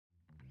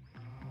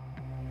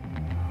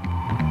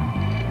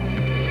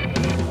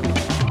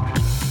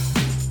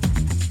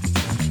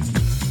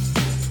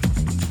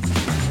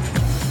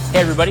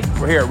everybody,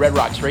 we're here at Red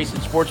Rocks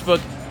Racing Sportsbook.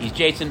 He's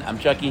Jason, I'm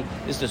Chucky.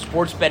 This is the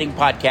Sports Betting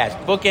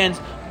Podcast, Bookends,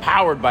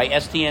 powered by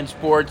STN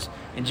Sports.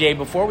 And Jay,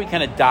 before we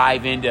kind of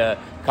dive into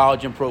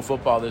college and pro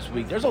football this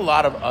week, there's a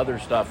lot of other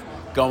stuff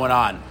going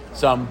on.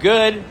 Some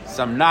good,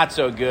 some not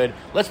so good.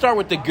 Let's start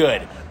with the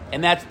good,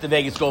 and that's the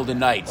Vegas Golden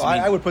Knights. Well,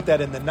 I would put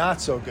that in the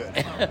not so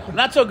good.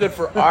 Not so good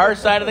for our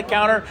side of the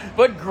counter,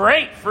 but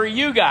great for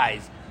you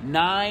guys.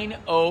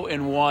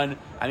 9-0-1.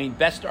 I mean,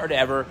 best start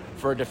ever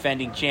for a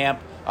defending champ.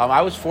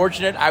 I was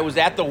fortunate. I was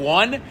at the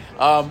one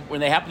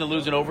when they happened to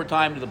lose in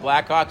overtime to the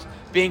Blackhawks.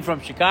 Being from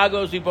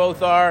Chicago, as we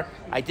both are,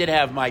 I did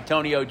have my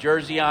Tony O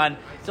jersey on.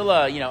 Still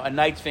a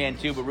Knights fan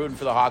too, but rooting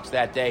for the Hawks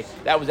that day.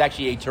 That was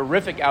actually a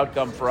terrific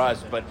outcome for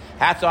us. But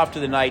hats off to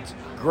the Knights.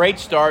 Great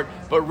start,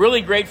 but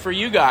really great for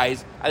you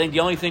guys. I think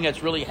the only thing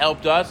that's really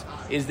helped us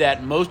is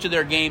that most of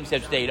their games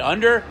have stayed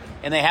under,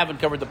 and they haven't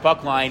covered the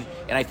puck line.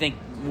 And I think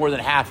more than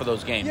half of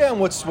those games. Yeah, and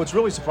what's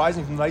really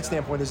surprising from the Knights'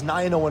 standpoint is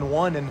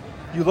 9-0-1, and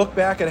you look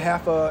back at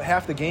half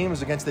the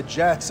games against the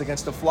Jets,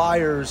 against the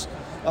Flyers,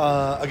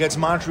 against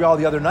Montreal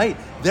the other night.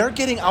 They're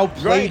getting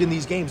outplayed in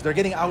these games. They're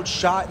getting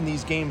outshot in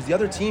these games. The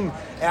other team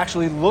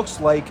actually looks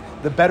like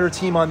the better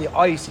team on the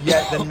ice,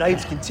 yet the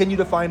Knights continue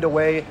to find a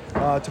way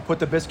to put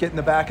the biscuit in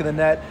the back of the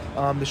net.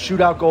 The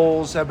shootout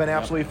goals have been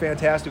absolutely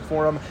fantastic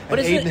for them. But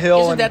isn't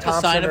that the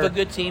sign of a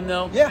good team,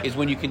 though? Yeah. Is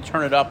when you can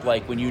turn it up,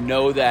 like when you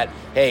know that,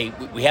 hey,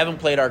 we haven't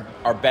played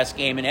our best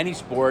game in any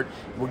sport.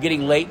 We're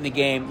getting late in the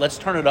game. Let's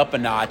turn it up a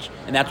notch,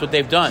 and that's what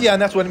they've done. Yeah,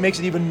 and that's what makes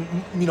it even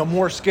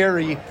more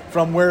scary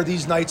from where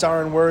these Knights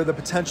are and where the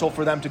potential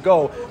for them to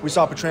go. We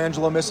saw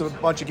Pietrangelo miss a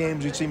bunch of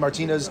games. You see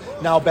Martinez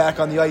now back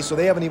on the ice, so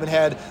they haven't even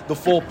had the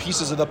full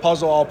pieces of the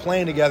puzzle all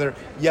playing together,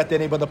 yet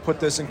they're able to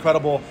put this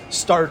incredible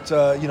start,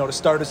 to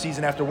start a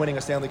season after winning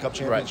a Stanley Cup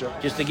championship.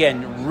 Right. Just,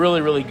 again, really,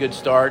 really good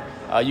start.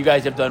 You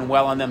guys have done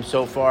well on them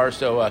so far,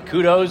 so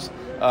kudos.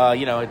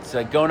 It's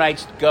go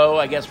Knights go,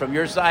 I guess, from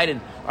your side,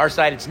 and our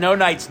side it's no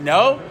Knights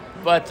no,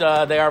 but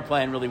they are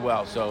playing really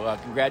well. So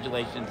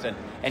congratulations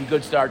and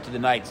good start to the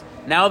Knights.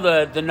 Now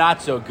the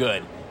not so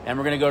good, and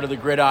we're going to go to the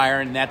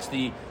gridiron, and that's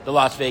the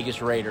Las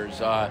Vegas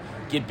Raiders.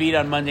 Get beat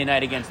on Monday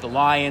night against the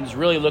Lions.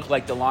 Really looked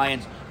like the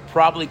Lions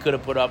probably could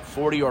have put up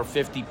 40 or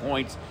 50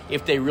 points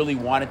if they really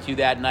wanted to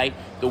that night.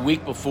 The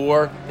week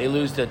before, they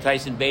lose to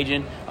Tyson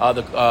Bagent,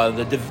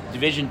 the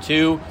Division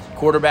II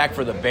quarterback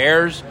for the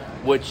Bears,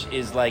 which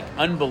is like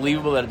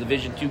unbelievable that a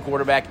Division II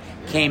quarterback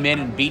came in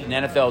and beat an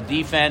NFL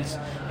defense.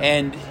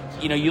 And,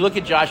 you look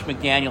at Josh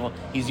McDaniel,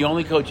 he's the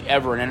only coach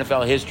ever in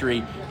NFL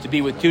history to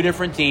be with two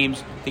different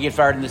teams, to get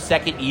fired in the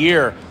second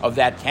year of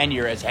that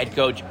tenure as head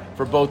coach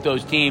for both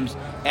those teams.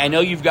 And I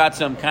know you've got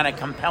some kind of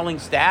compelling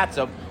stats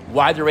of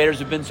why the Raiders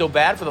have been so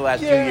bad for the last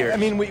 2 years. I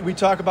mean, we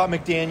talk about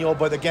McDaniel,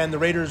 but again, the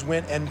Raiders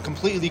went and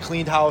completely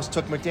cleaned house,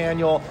 took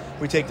McDaniel,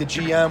 we take the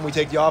GM, we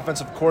take the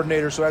offensive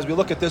coordinator. So as we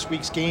look at this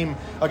week's game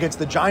against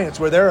the Giants,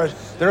 where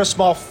they're a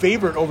small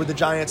favorite over the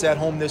Giants at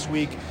home this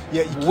week.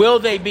 Will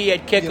they be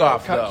at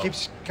kickoff, though?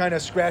 Keeps kind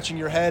of scratching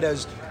your head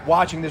as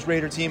watching this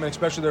Raider team, and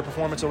especially their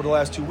performance over the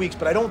last 2 weeks.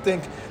 But I don't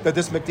think that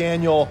this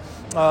McDaniel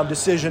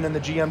decision and the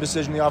GM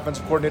decision, the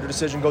offensive coordinator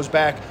decision, goes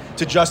back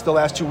to just the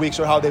last 2 weeks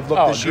or how they've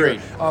looked this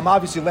year.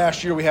 Obviously,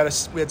 last year we had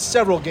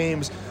several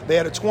games. They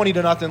had a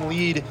 20-0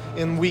 lead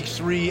in Week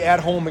 3 at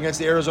home against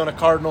the Arizona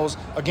Cardinals,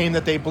 a game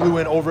that they blew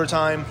in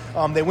overtime.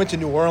 They went to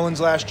New Orleans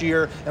last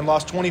year and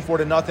lost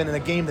 24-0 in a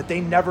game that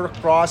they never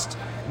crossed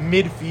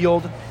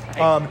midfield.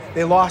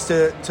 They lost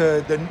to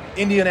the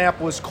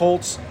Indianapolis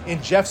Colts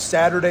in Jeff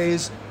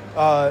Saturday's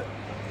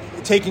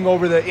taking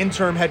over the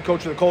interim head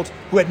coach of the Colts,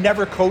 who had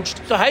never coached.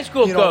 It's a high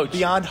school coach.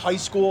 Beyond high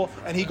school,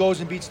 and he goes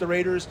and beats the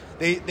Raiders.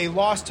 They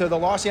lost to the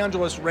Los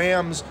Angeles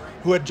Rams,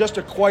 who had just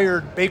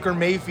acquired Baker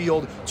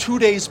Mayfield 2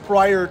 days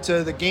prior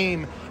to the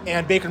game,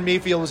 and Baker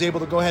Mayfield was able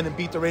to go ahead and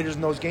beat the Raiders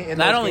in those games.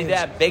 Not only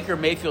that, Baker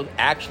Mayfield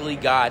actually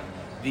got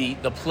the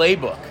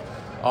playbook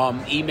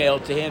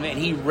emailed to him, and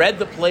he read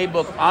the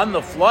playbook on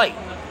the flight,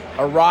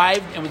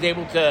 arrived, and was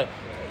able to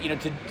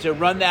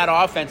run that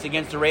offense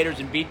against the Raiders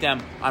and beat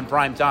them on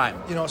prime time.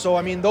 So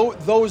I mean,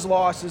 those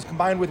losses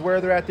combined with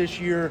where they're at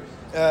this year,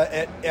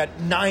 at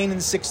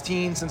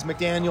 9-16 since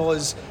McDaniel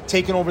has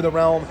taken over the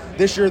realm.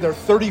 This year they're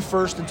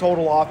 31st in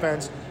total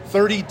offense,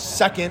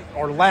 32nd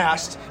or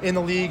last in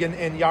the league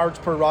in yards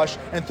per rush,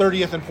 and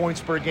 30th in points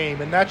per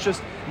game. And that's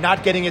just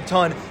not getting it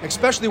done,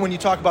 especially when you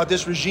talk about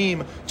this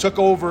regime took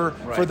over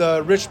for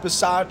the Rich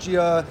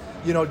Bisaccia,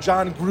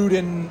 John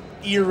Gruden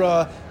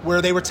era, where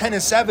they were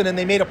 10-7 and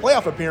they made a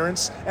playoff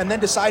appearance, and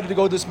then decided to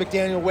go this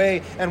McDaniel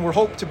way, and were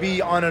hoped to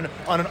be on an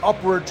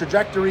upward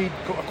trajectory,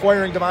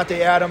 acquiring Davante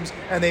Adams,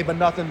 and they've been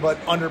nothing but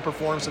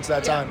underperformed since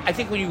that time. I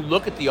think when you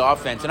look at the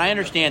offense, and I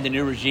understand the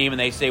new regime, and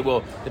they say,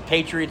 well, the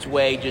Patriots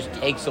way just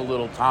takes a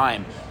little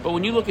time, but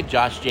when you look at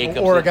Josh Jacobs,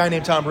 or a guy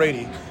named Tom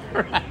Brady,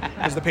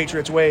 because the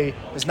Patriots way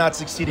is not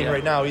succeeding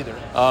right now either.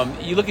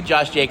 You look at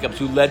Josh Jacobs,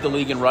 who led the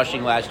league in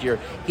rushing last year.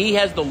 He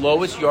has the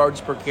lowest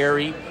yards per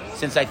carry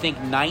since, I think,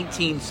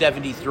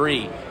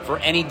 1973 for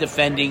any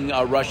defending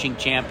rushing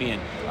champion.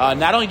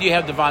 Not only do you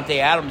have Davante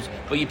Adams,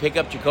 but you pick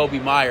up Jacoby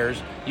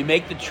Myers, You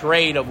make the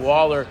trade of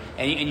Waller,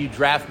 and you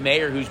draft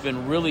Mayer, who's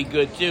been really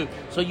good too.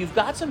 So you've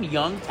got some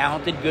young,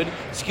 talented, good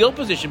skill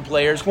position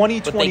players, but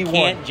they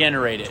can't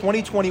generate it.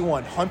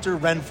 2021, Hunter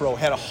Renfrow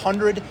had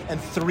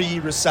 103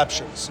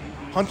 receptions.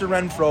 Hunter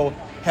Renfrow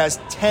has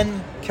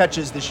 10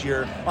 catches this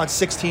year on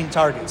 16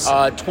 targets.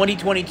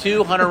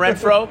 2022, Hunter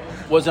Renfrow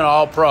was an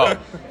all-pro.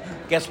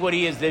 Guess what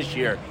he is this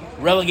year?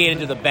 Relegated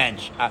to the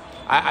bench.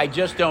 I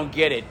just don't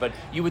get it. But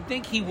you would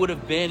think he would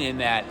have been in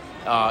that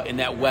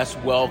Wes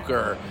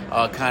Welker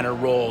kind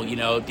of role,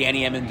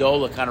 Danny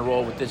Amendola kind of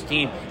role with this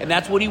team. And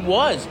that's what he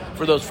was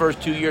for those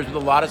first 2 years with a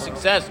lot of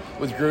success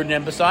with Gruden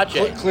and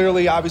Bisaccia.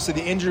 Clearly, obviously,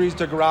 the injuries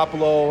to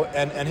Garoppolo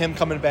and him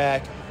coming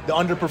back, the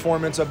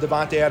underperformance of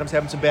Devontae Adams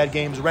having some bad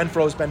games.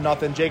 Renfro's been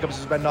nothing. Jacobs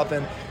has been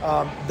nothing.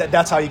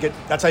 That's how you get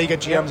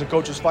GMs and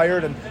coaches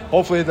fired. And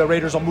hopefully the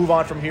Raiders will move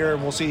on from here,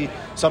 and we'll see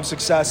some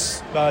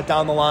success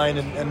down the line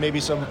and maybe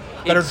some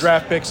better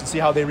draft picks and see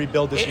how they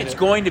rebuild this unit. It's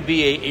going to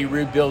be a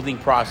rebuilding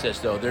process,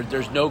 though.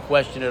 There's no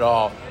question at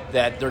all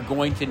that they're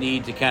going to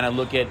need to kind of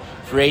look at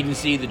free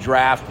agency, the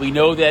draft. We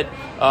know that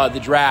the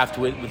draft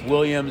with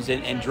Williams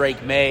and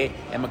Drake May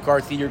and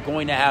McCarthy, you're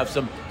going to have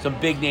some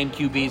big-name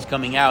QBs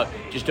coming out.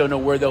 Just don't know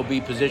where they'll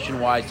be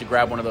position-wise to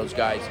grab one of those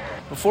guys.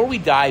 Before we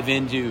dive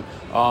into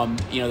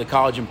the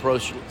college and pro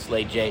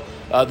slate, Jay,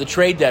 the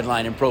trade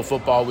deadline in pro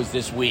football was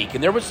this week.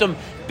 And there were some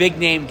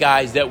big-name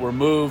guys that were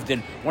moved.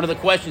 And one of the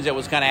questions that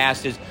was kind of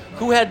asked is,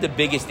 who had the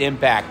biggest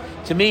impact?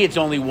 To me, it's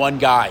only one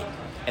guy,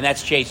 and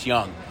that's Chase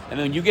Young. I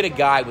mean, when you get a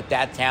guy with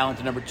that talent,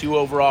 the number 2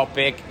 overall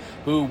pick,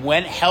 who,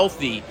 when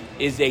healthy,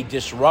 is a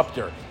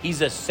disruptor.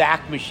 He's a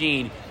sack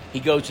machine. He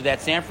goes to that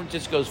San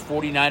Francisco's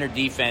 49er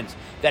defense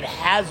that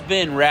has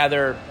been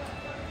rather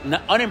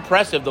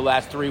unimpressive the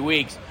last 3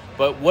 weeks,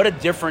 but what a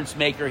difference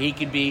maker he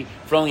can be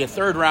for only a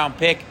third-round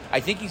pick. I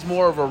think he's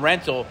more of a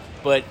rental,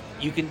 but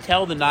you can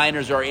tell the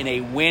Niners are in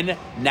a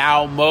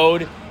win-now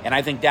mode, and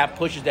I think that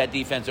pushes that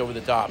defense over the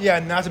top. Yeah,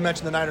 and not to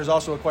mention the Niners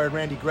also acquired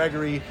Randy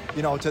Gregory,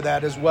 to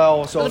that as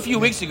well. So a few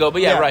weeks ago,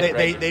 but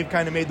right. They've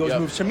kind of made those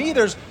moves. To me,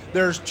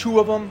 there's 2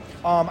 of them.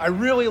 I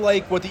really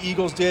like what the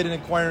Eagles did in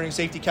acquiring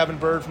safety Kevin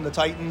Byrd from the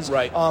Titans.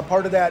 Right.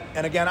 Part of that,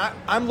 and again,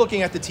 I'm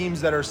looking at the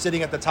teams that are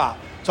sitting at the top,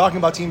 talking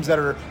about teams that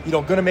are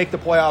going to make the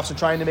playoffs and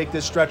trying to make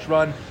this stretch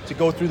run to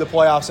go through the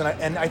playoffs,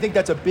 and I think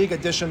that's a big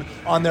addition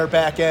on their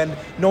back end,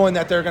 knowing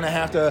that they're going to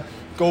have to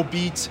go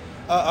beat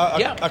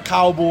a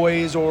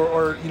Cowboys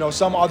or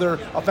some other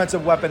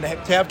offensive weapon. To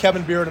have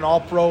Kevin Beard, an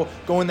all-pro,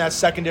 go in that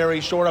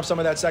secondary, short up some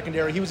of that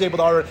secondary. He was able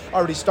to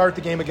already start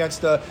the game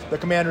against the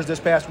Commanders this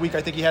past week.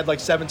 I think he had like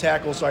 7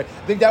 tackles, so I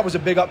think that was a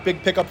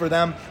big pickup for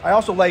them. I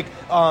also like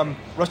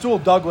Rasul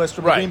Douglas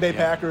from the Green Bay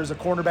Packers. A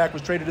cornerback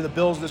was traded to the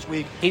Bills this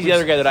week. He's the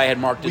other guy that I had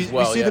marked as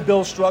well. We see the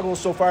Bills struggle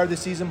so far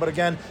this season, but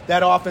again,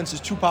 that offense is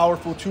too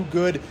powerful, too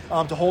good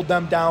to hold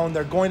them down.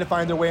 They're going to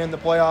find their way in the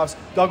playoffs.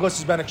 Douglas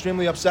has been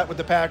extremely upset with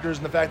the Packers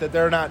and the fact that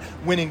they're not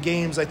winning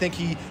games. I think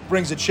he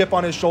brings a chip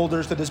on his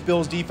shoulders to this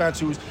Bills defense,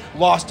 who's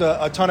lost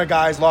a ton of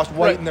guys, lost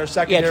White in their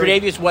secondary. Yeah,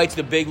 Tre'Davious White's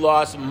the big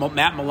loss,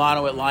 Matt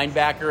Milano at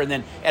linebacker, and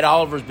then Ed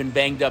Oliver's been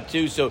banged up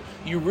too. So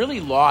you really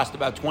lost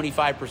about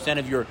 25%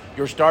 of your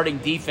starting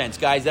defense,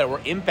 guys that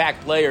were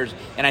impact players,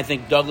 and I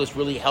think Douglas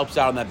really helps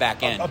out on that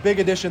back end. A big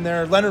addition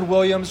there. Leonard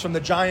Williams from the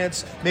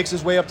Giants makes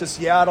his way up to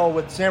Seattle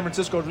with San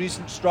Francisco's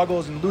recent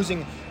struggles and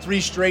losing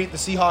 3 straight. The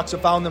Seahawks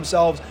have found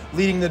themselves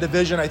leading the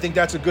division. I think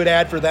that's a good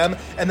add for them.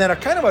 And then a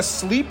kind of a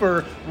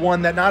sleeper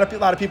one that not a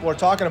lot of people are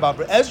talking about,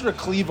 but Ezra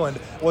Cleveland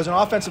was an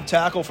offensive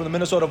tackle for the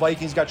Minnesota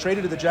Vikings, got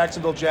traded to the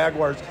Jacksonville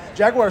Jaguars.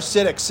 Jaguars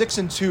sit at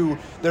 6-2.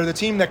 They're the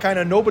team that kind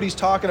of nobody's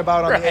talking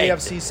about on the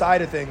AFC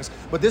side of things,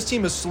 but this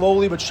team is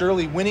slowly but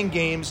surely winning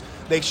games.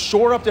 They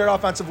shore up their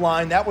offensive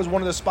line. That was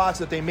one of the spots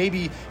that they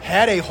maybe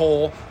had a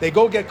hole. They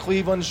go get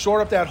Cleveland,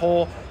 shore up that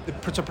hole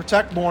to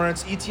protect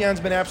Lawrence. Etienne's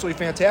been absolutely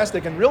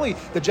fantastic, and really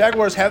the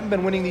Jaguars haven't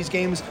been winning these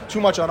games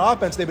too much on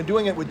offense. They've been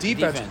doing it with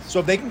defense. So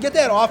if they can get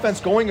that offense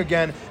going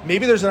again,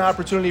 maybe there's an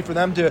opportunity for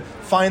them to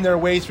find their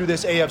way through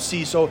this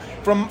AFC. So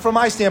from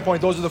my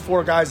standpoint, those are the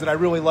 4 guys that I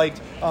really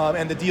liked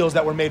and the deals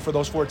that were made for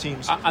those 4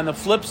 teams. On the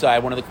flip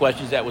side, one of the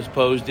questions that was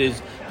posed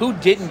is who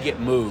didn't get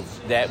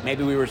moved that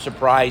maybe we were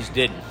surprised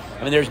didn't?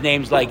 I mean, there's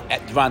names like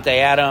Devontae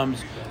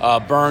Adams,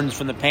 Burns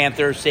from the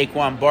Panthers,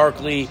 Saquon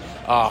Barkley,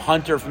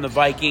 Hunter from the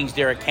Vikings,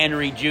 Derrick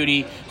Henry,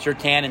 Judy,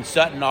 Surtain, and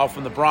Sutton, all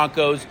from the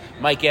Broncos,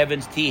 Mike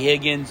Evans, T.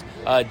 Higgins,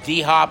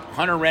 D-Hop,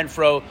 Hunter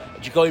Renfrow,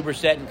 Jacoby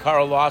Brissett, and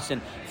Carl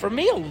Lawson. For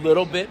me, a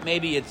little bit,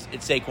 maybe it's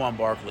Saquon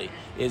Barkley,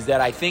 is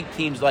that I think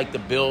teams like the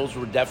Bills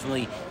were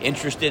definitely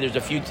interested. There's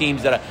a few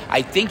teams that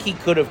I think he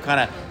could have kind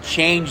of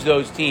changed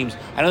those teams.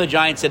 I know the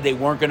Giants said they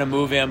weren't going to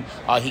move him.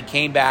 He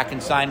came back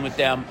and signed with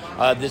them.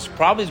 This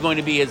probably is going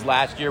to be his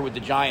last year with the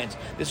Giants.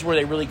 This is where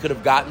they really could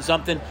have gotten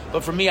something.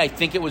 But for me, I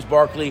think it was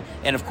Barkley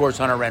and, of course,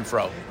 Hunter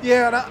Renfrow.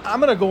 Yeah, and I'm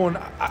going to go and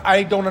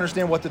I don't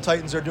understand what the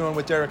Titans are doing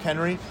with Derrick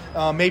Henry.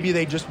 Maybe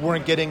they just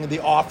weren't getting the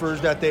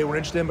offers that they were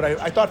interested in, but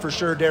I thought for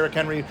sure Derrick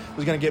Henry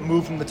was going to get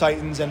moved from the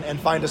Titans and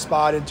find a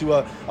spot into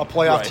a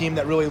playoff team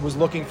that really was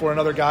looking for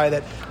another guy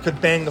that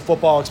could bang the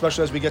football,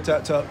 especially as we get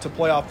to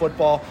playoff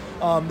football.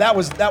 That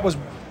was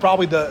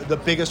probably the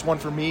biggest one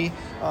for me.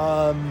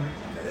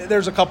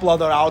 There's a couple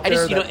other out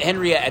there.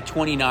 Henry at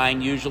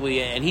 29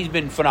 usually, and he's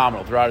been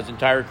phenomenal throughout his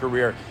entire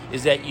career,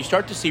 is that you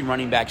start to see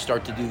running backs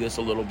start to do this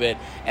a little bit,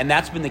 and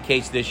that's been the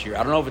case this year.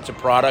 I don't know if it's a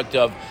product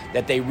of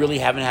that they really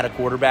haven't had a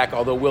quarterback,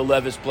 although Will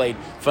Levis played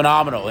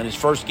phenomenal in his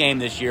first game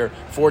this year,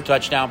 4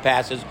 touchdown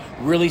passes,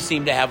 really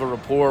seemed to have a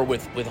rapport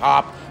with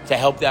Hop to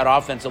help that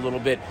offense a little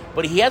bit,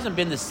 but he hasn't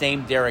been the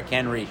same Derrick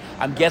Henry.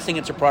 I'm guessing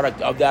it's a product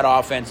of that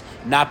offense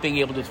not being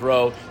able to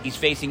throw. He's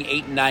facing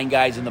 8 and 9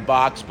 guys in the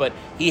box, but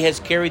he has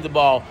carried the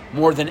ball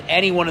more than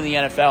anyone in the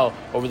NFL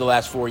over the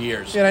last 4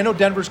 years. Yeah, and I know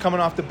Denver's coming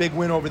off the big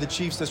win over the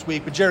Chiefs this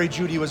week, but Jerry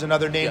Jeudy was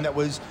another name that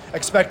was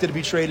expected to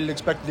be traded,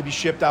 expected to be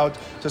shipped out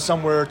to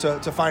somewhere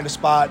to find a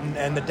spot,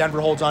 and the Denver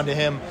holds on to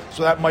him,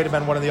 so that might have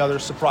been one of the other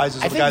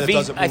surprises of a guy that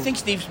doesn't move. I think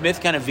Steve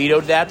Smith kind of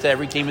vetoed that to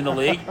every team in the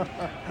league.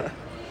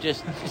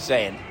 Just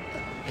saying.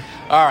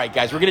 All right,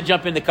 guys, we're going to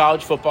jump into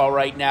college football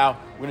right now.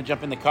 We're going to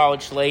jump into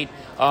college slate.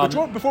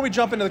 Before we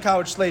jump into the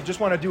college slate, just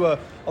want to do a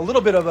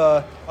little bit of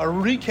a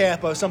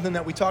recap of something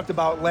that we talked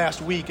about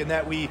last week, and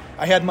that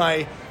I had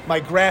my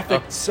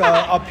graphics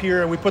up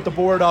here, and we put the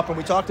board up, and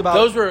we talked about...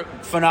 Those were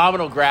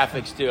phenomenal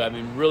graphics, too. I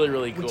mean, really,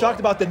 really cool. We talked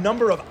about the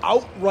number of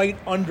outright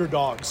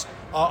underdogs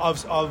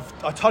of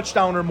a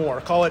touchdown or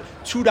more. Call it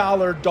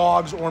 $2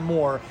 dogs or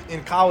more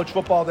in college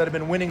football that have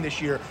been winning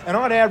this year. And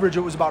on average,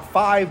 it was about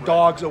 5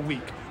 dogs a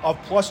week of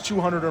plus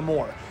 200 or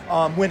more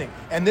winning.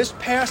 And this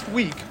past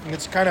week, and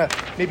it's kind of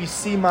maybe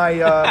see my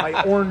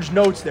my orange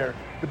notes there,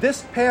 but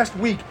this past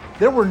week,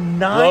 there were 9...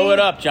 Blow it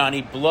up,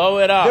 Johnny. Blow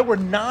it up. There were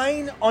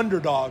 9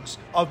 underdogs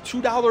of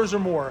 $2 or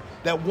more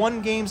that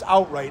won games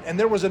outright. And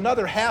there was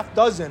another half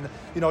dozen,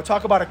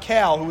 talk about a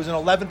Cal who was an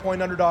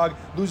 11-point underdog,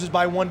 loses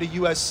by 1 to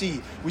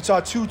USC. We saw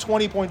 2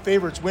 20-point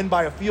favorites win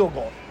by a field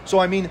goal. So,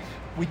 I mean,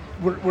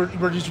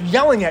 we're just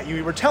yelling at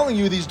you. We're telling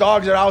you these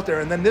dogs are out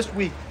there. And then this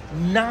week,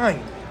 9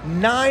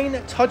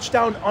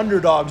 touchdown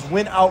underdogs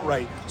win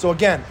outright. So,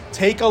 again,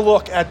 take a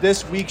look at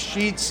this week's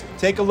sheets.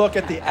 Take a look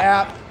at the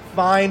app.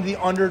 Find the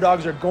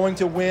underdogs are going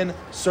to win.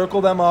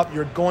 Circle them up.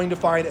 You're going to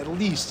find at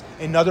least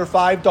another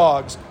 5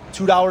 dogs,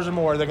 $2 or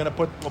more. They're going to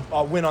put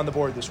a win on the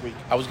board this week.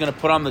 I was going to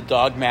put on the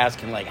dog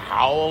mask and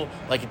howl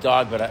like a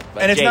dog, but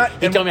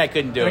he told me I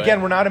couldn't do it.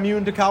 Again, we're not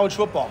immune to college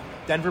football.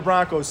 Denver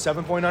Broncos,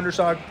 7-point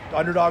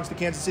underdogs to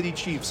Kansas City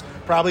Chiefs.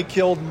 Probably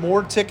killed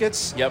more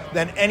tickets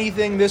than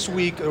anything this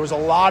week. There was a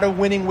lot of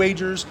winning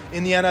wagers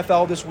in the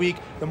NFL this week.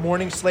 The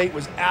morning slate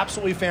was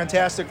absolutely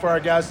fantastic for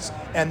our guests.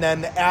 And then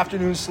the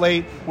afternoon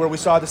slate where we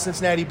saw the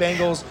Cincinnati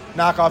Bengals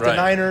knock off the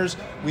Niners.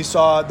 We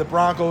saw the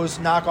Broncos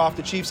knock off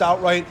the Chiefs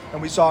outright.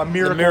 And we saw a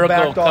miracle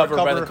backdoor cover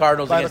by the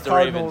Cardinals against the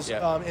Ravens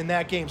in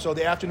that game. So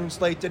the afternoon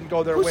slate didn't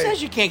go their way. Who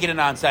says you can't get an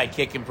onside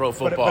kick in pro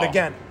football? But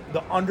again,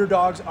 the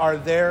underdogs are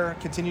there.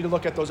 Continue to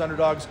look at those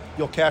underdogs.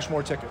 You'll cash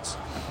more tickets.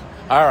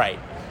 All right.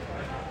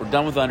 We're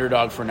done with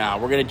underdog for now.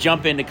 We're going to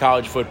jump into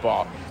college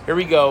football. Here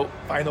we go.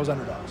 Find those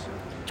underdogs.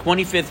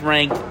 25th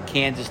ranked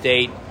Kansas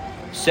State.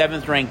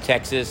 7th ranked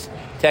Texas.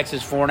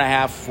 Texas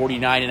 4.5,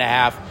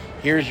 49.5.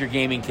 Here's your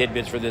gaming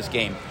tidbits for this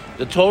game.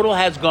 The total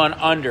has gone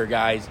under,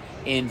 guys,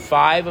 in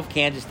 5 of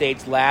Kansas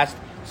State's last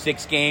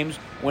 6 games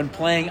when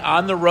playing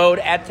on the road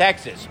at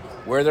Texas,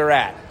 where they're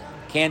at.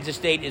 Kansas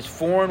State is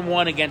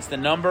 4-1 against the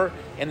number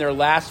in their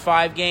last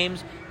 5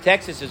 games.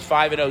 Texas is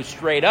 5-0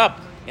 straight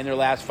up in their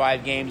last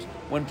 5 games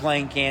when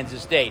playing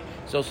Kansas State.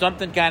 So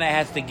something kind of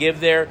has to give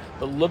there.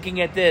 But looking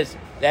at this,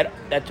 that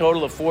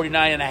total of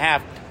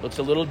 49.5 looks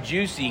a little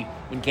juicy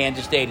when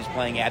Kansas State is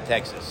playing at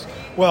Texas.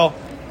 Well,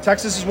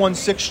 Texas has won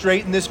 6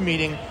 straight in this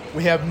meeting.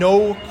 We have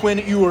no Quinn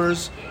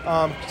Ewers,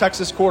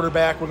 Texas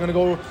quarterback. We're going to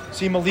go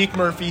see Malik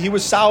Murphy. He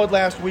was solid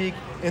last week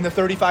in the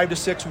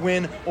 35-6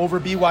 win over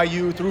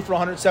BYU, threw for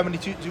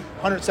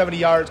 170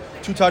 yards,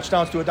 2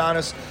 touchdowns to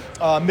Adonis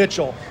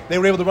Mitchell. They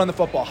were able to run the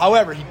football.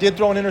 However, he did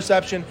throw an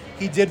interception.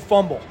 He did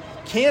fumble.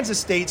 Kansas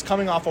State's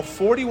coming off a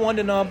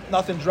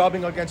 41-0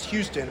 drubbing against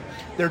Houston.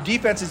 Their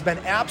defense has been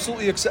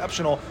absolutely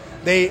exceptional.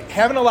 They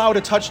haven't allowed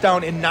a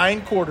touchdown in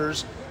 9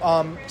 quarters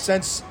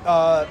since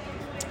that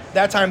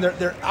time.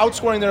 They're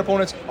outscoring their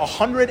opponents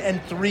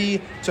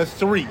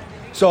 103-3.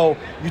 So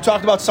you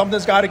talked about something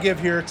that's got to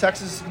give here.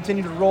 Texas has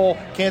continued to roll.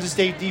 Kansas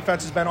State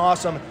defense has been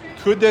awesome.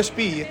 Could this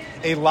be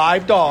a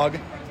live dog?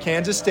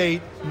 Kansas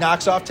State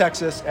knocks off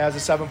Texas as a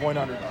 7-point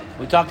underdog.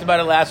 We talked about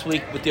it last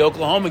week with the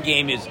Oklahoma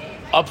game is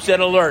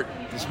upset alert.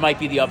 This might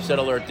be the upset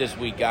alert this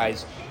week,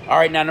 guys. All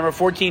right, now number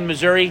 14,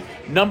 Missouri.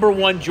 Number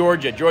 1,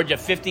 Georgia. Georgia,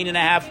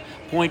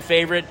 15.5-point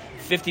favorite.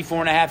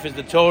 54.5 is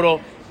the total.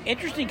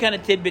 Interesting kind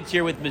of tidbits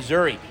here with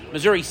Missouri.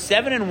 Missouri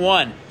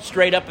 7-1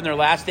 straight up in their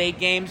last 8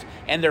 games,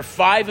 and they're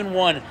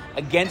 5-1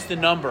 against the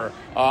number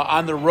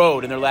on the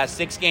road in their last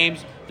 6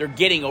 games. They're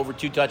getting over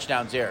 2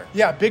 touchdowns here.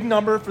 Yeah, big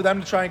number for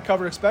them to try and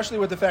cover, especially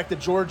with the fact that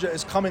Georgia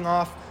is coming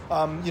off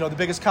the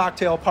biggest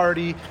cocktail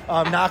party,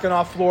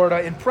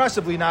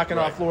 impressively knocking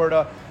off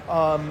Florida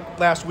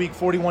last week,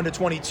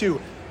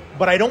 41-22.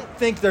 But I don't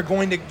think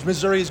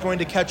Missouri is going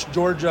to catch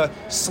Georgia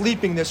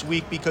sleeping this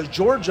week, because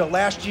Georgia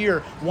last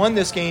year won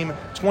this game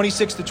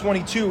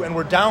 26-22 and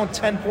were down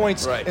 10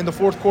 points in the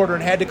fourth quarter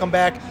and had to come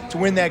back to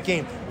win that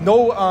game.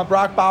 No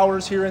Brock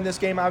Bowers here in this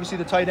game, obviously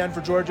the tight end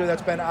for Georgia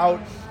that's been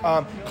out.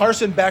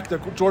 Carson Beck, the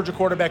Georgia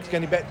quarterback, is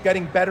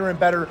getting better and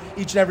better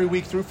each and every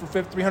week, threw for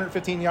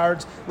 315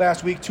 yards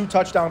last week, 2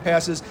 touchdown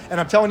passes. And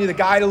I'm telling you, the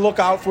guy to look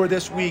out for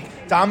this week,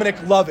 Dominic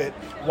Lovett,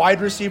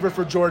 wide receiver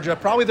for Georgia,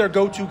 probably their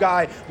go-to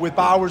guy with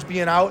Bowers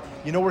being out.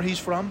 You know where he's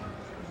from?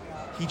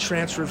 He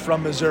transferred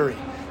from Missouri.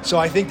 So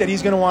I think that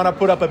he's going to want to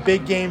put up a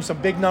big game, some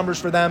big numbers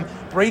for them.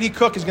 Brady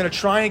Cook is going to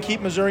try and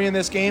keep Missouri in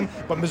this game,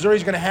 but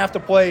Missouri's going to have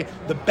to play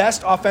the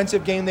best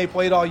offensive game they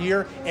played all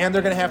year, and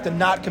they're going to have to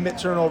not commit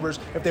turnovers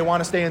if they want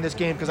to stay in this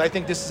game, because I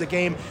think this is a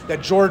game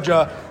that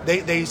Georgia,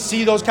 they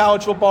see those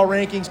college football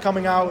rankings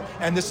coming out,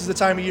 and this is the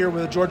time of year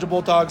where the Georgia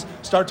Bulldogs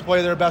start to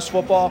play their best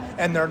football,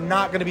 and they're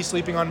not going to be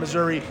sleeping on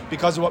Missouri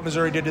because of what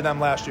Missouri did to them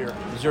last year.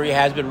 Missouri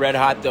has been red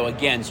hot, though,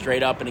 again,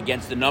 straight up and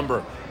against the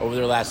number over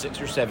their last 6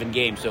 or 7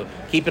 games. So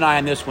keep an eye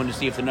on this one to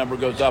see if the number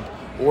goes up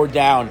or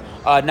down.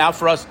 Now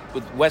for us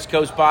with West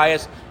Coast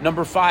bias,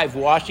 number 5,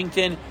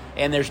 Washington,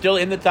 and they're still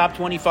in the top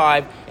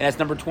 25, and that's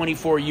number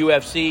 24,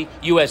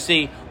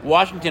 USC.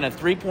 Washington, a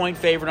 3-point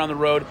favorite on the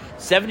road,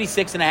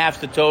 76.5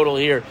 the total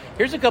here.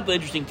 Here's a couple of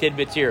interesting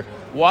tidbits here.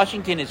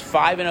 Washington is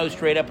 5-0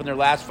 straight up in their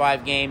last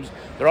 5 games.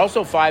 They're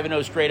also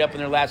 5-0 straight up in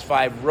their last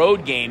 5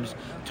 road games.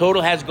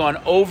 Total has gone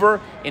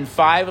over in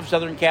 5 of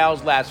Southern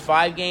Cal's last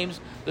 5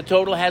 games. The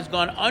total has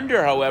gone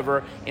under,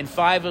 however, in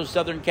 5 of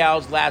Southern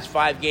Cal's last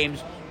 5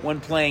 games when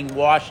playing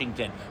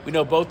Washington. We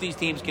know both these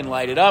teams can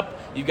light it up.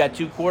 You've got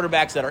 2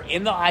 quarterbacks that are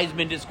in the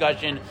Heisman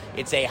discussion.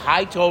 It's a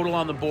high total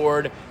on the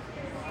board.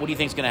 What do you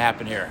think is going to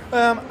happen here?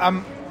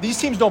 These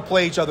teams don't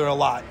play each other a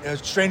lot.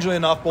 Strangely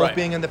enough, both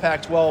being in the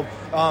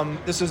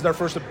Pac-12, this is their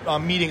first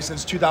meeting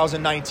since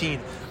 2019.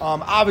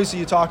 Obviously,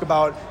 you talk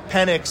about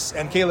Penix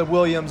and Caleb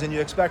Williams, and you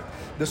expect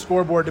the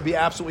scoreboard to be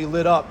absolutely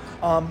lit up.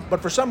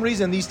 But for some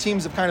reason, these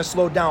teams have kind of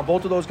slowed down.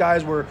 Both of those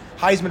guys were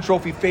Heisman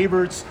Trophy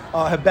favorites,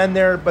 have been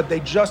there, but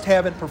they just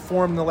haven't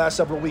performed in the last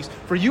several weeks.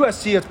 For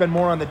USC, it's been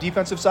more on the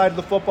defensive side of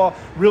the football.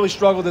 Really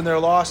struggled in their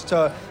loss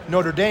to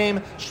Notre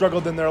Dame,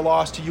 struggled in their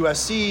loss to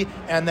USC,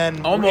 and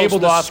then almost able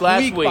to lost squeak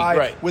last week,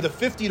 by with a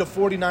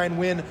 50-49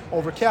 win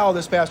over Cal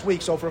this past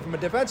week. So from a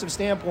defensive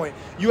standpoint,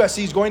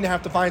 USC is going to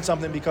have to find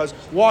something, because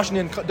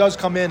Washington does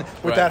come in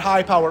with that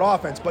high-powered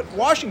offense. But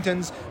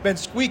Washington's been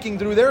squeaking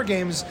through their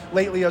games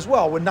lately as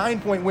well, with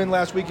 9-point win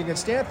last week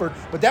against Stanford.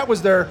 But that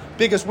was their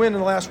biggest win in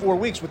the last 4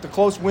 weeks, with the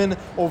close win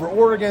over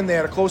Oregon. They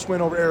had a close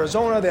win over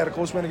Arizona. They had a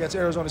close win against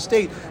Arizona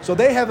State. So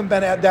they haven't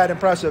been that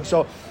impressive.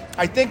 So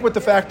I think with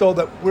the fact, though,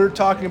 that we're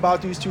talking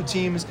about these 2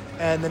 teams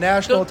and the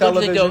national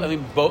television.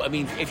 I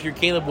mean, if you're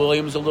Caleb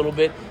Williams a little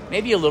bit,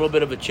 maybe a little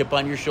bit of a chip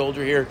on your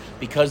shoulder here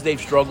because they've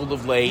struggled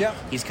of late. Yep.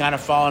 He's kind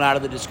of fallen out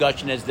of the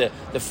discussion as the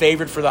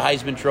favorite for the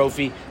Heisman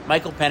Trophy.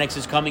 Michael Penix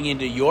is coming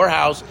into your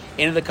house,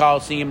 into the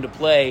Coliseum to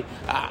play.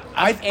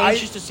 I'm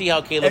anxious to see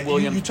how Caleb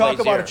Williams plays. You talk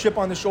about a chip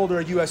on the shoulder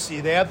at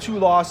USC. They have 2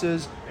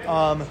 losses.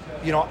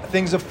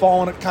 Things have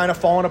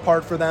fallen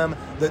apart for them.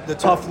 The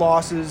tough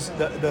losses,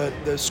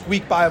 the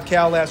squeak by of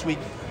Cal last week.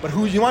 But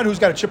who's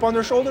got a chip on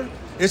their shoulder?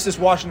 It's this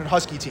Washington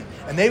Husky team.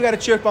 And they've got a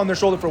chip on their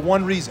shoulder for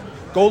one reason.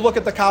 Go look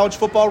at the college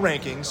football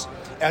rankings.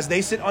 As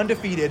they sit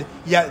undefeated,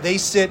 yet they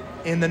sit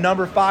in the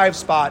number 5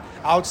 spot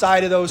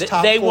outside of those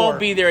top 4. They won't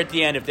be there at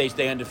the end if they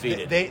stay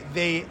undefeated.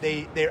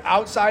 They're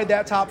outside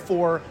that top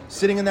 4,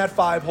 sitting in that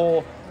 5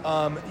 hole.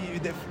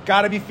 They've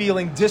got to be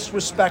feeling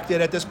disrespected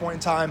at this point in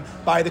time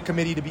by the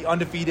committee to be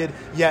undefeated,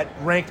 yet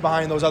ranked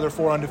behind those other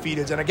 4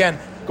 undefeateds. And again,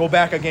 go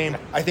back a game.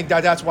 I think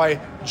that's why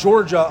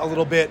Georgia a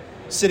little bit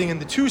sitting in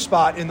the 2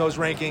 spot in those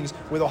rankings,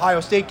 with Ohio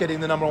State getting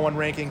the number 1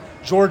 ranking.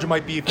 Georgia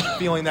might be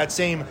feeling that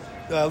same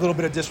little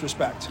bit of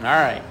disrespect. All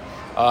right.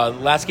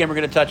 Last game we're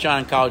going to touch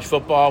on in college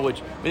football,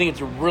 which we think it's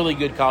a really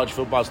good college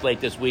football slate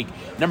this week.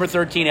 Number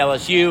 13,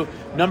 LSU.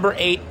 Number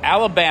 8,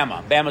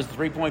 Alabama. Bama's the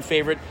 3-point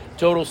favorite.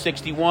 Total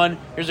 61.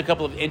 Here's a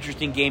couple of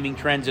interesting gaming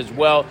trends as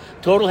well.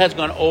 Total has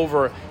gone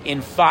over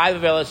in 5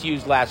 of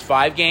LSU's last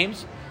 5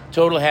 games.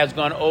 Total has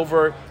gone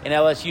over in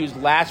LSU's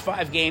last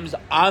 5 games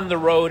on the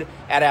road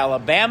at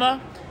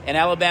Alabama. And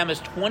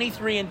Alabama's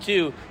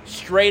 23-2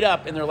 straight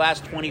up in their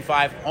last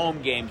 25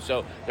 home games.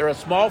 So they're a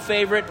small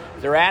favorite.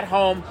 They're at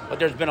home, but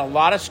there's been a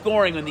lot of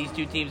scoring when these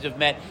 2 teams have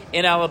met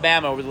in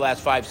Alabama over the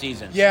last 5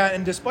 seasons. Yeah,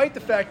 and despite the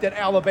fact that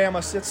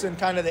Alabama sits in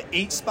kind of the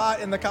 8th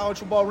spot in the college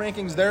football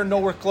rankings, they're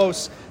nowhere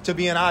close to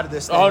being out of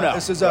this thing. Oh, no.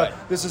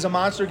 This is a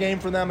monster game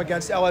for them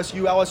against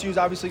LSU. LSU's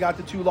obviously got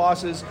the 2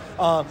 losses,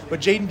 but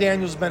Jaden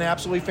Daniels has been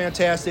absolutely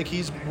fantastic.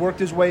 He's worked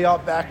his way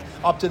back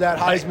up to that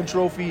Heisman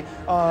Trophy,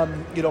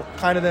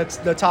 kind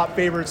of the top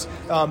favorites.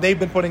 They've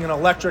been putting an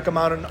electric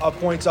amount of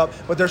points up,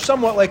 but they're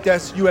somewhat like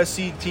this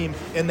USC team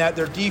in that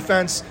their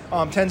defense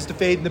tends to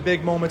fade in the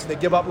big moments and they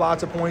give up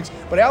lots of points.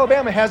 But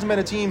Alabama hasn't been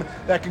a team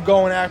that can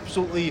go and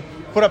absolutely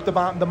put up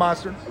the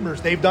monster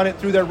numbers. They've done it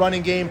through their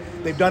running game.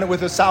 They've done it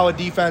with a solid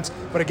defense.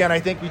 But again, I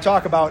think we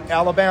talk about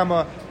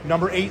Alabama,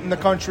 number 8 in the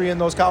country in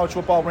those college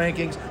football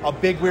rankings. A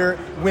big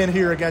win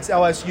here against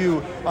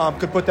LSU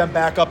could put them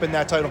back up in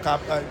that title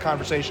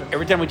conversation.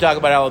 Every time we talk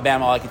about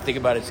Alabama, all I can think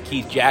about is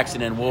Keith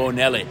Jackson and Whoa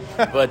Nelly.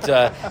 But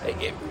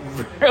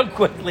real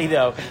quickly,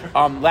 though,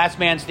 last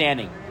man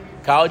standing.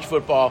 College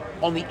football,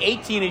 only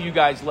 18 of you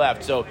guys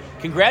left. So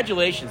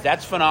congratulations.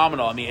 That's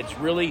phenomenal. I mean, it's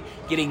really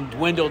getting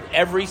dwindled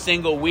every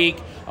single week.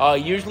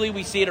 Usually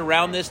we see it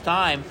around this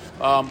time.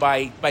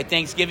 By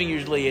Thanksgiving,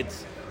 usually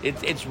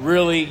it's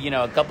really,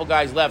 a couple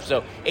guys left.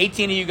 So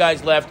 18 of you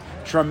guys left.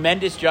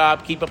 Tremendous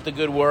job. Keep up the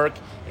good work.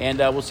 And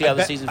we'll see how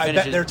the season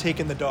finishes. I bet they're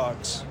taking the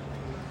dogs.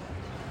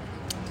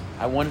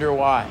 I wonder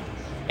why.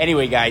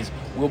 Anyway, guys,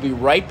 we'll be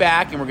right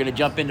back, and we're going to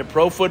jump into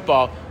pro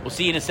football. We'll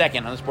see you in a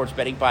second on the Sports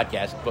Betting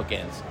Podcast,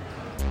 Bookends.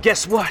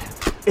 Guess what?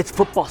 It's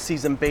football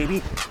season,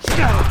 baby.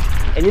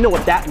 And you know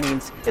what that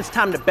means. It's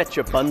time to bet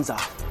your buns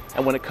off.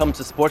 And when it comes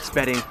to sports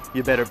betting,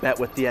 you better bet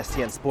with the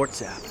STN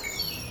Sports app.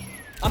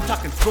 I'm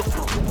talking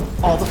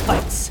football, all the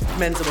fights,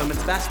 men's and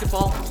women's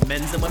basketball,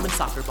 men's and women's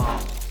soccer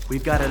ball.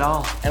 We've got it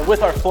all. And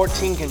with our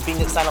 14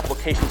 convenient sign-up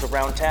locations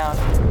around town,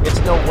 it's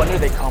no wonder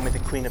they call me the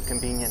Queen of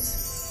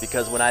Convenience.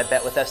 Because when I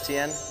bet with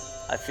STN,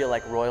 I feel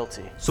like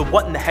royalty. So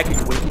what in the heck are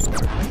you waiting for?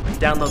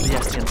 Download the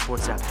STN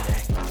Sports app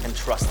today and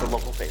trust the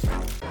local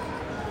favorite.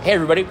 Hey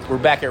everybody, we're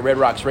back at Red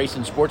Rocks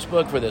Racing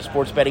Sportsbook for the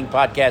Sports Betting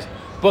Podcast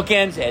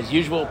Bookends, as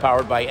usual,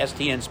 powered by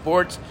STN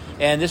Sports.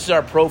 And this is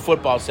our pro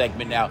football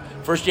segment now.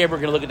 First day, we're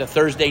going to look at the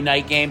Thursday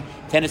night game,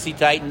 Tennessee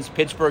Titans,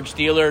 Pittsburgh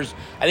Steelers.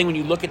 I think when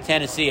you look at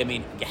Tennessee,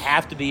 you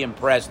have to be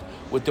impressed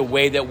with the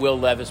way that Will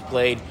Levis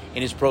played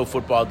in his pro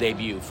football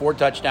debut. 4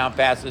 touchdown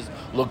passes,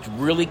 looked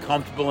really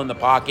comfortable in the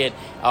pocket,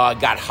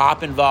 got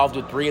Hop involved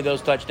with 3 of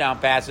those touchdown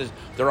passes.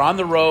 They're on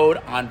the road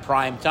on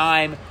prime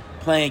time,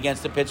 playing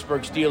against the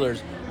Pittsburgh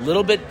Steelers. A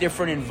little bit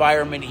different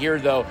environment here,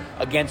 though,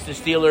 against the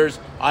Steelers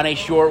on a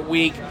short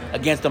week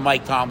against a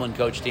Mike Tomlin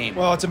coach team.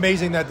 Well, it's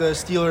amazing that the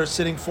Steelers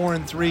sitting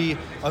 4-3,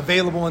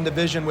 available in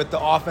division with the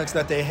offense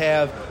that they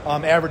have,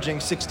 averaging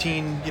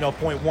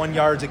 16.1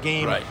 yards a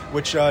game, right,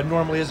 which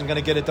normally isn't going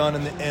to get it done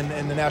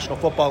in the National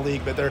Football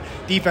League. But their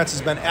defense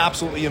has been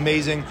absolutely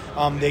amazing.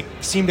 They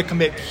seem to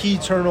commit key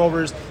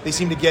turnovers. They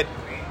seem to get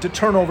to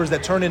turnovers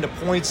that turn into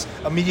points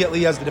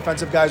immediately as the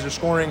defensive guys are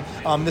scoring.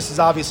 This is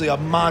obviously a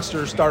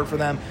monster start for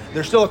them.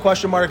 There's still a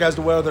question mark as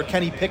to whether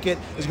Kenny Pickett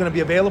is going to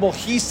be available.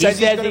 He said he's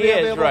going to be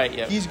available. Right,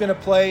 yep. He's going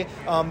to play.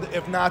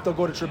 If not, they'll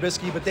go to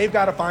Trubisky. But they've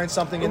got to find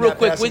something in real that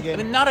quick, passing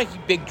game. Not a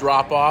big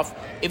drop-off.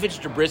 If it's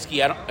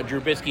Trubisky,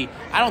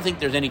 I don't think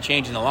there's any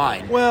change in the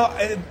line. Well,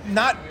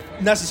 not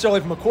necessarily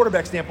from a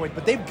quarterback standpoint,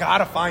 but they've got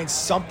to find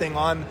something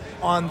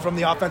on from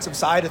the offensive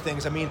side of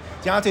things.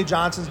 Deontay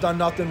Johnson's done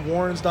nothing.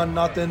 Warren's done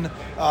nothing.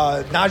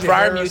 Najee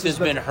Harris has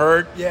been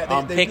hurt.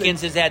 Yeah,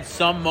 Pickens has had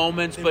some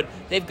moments, but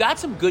they've got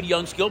some good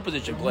young skill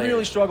position players.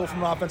 Really struggle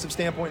from an offensive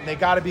standpoint, and they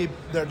got to be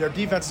their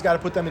defense has got to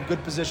put them in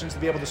good positions to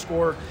be able to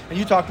score. And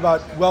you talked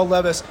about Will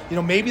Levis.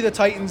 Maybe the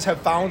Titans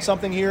have found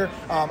something here.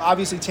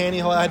 Obviously,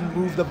 Tannehill hadn't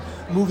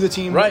moved the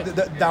team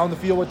down the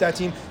field with that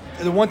team.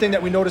 The one thing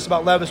that we noticed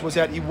about Levis was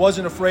that he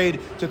wasn't afraid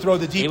to throw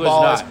the deep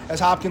ball as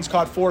Hopkins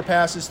caught 4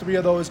 passes. 3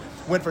 of those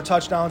went for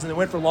touchdowns, and they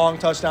went for long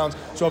touchdowns.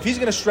 So if he's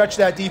going to stretch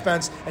that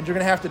defense and you're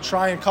going to have to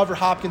try and cover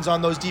Hopkins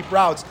on those deep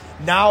routes,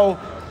 now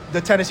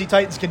the Tennessee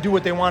Titans can do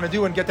what they want to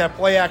do and get that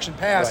play action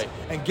pass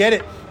and get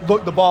it.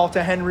 Look the ball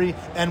to Henry,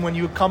 and when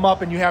you come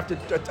up and you have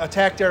to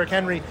attack Derrick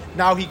Henry,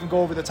 now he can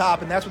go over the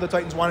top, and that's what the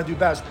Titans want to do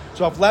best.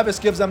 So if Levis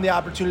gives them the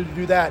opportunity to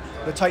do that,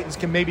 the Titans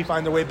can maybe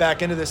find their way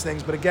back into this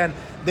things. But again,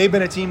 they've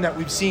been a team that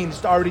we've seen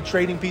already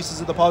trading pieces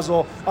of the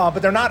puzzle,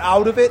 but they're not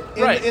out of it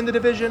in the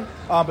division.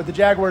 But the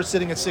Jaguars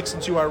sitting at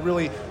 6-2 are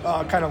really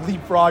kind of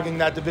leapfrogging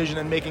that division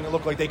and making it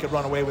look like they could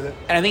run away with it.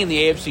 And I think in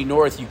the AFC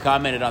North, you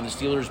commented on the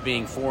Steelers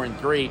being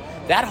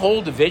 4-3. That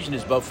whole division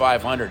is above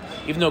 500,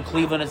 even though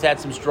Cleveland has had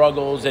some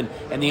struggles and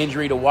the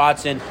injury to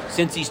Watson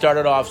since he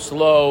started off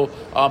slow.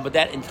 But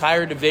that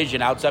entire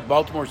division, outside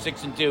Baltimore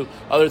 6-2,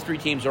 other 3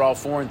 teams are all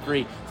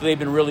 4-3, so they've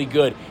been really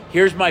good.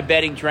 Here's my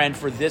betting trend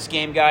for this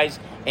game, guys,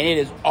 and it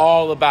is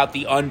all about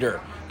the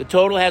under. The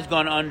total has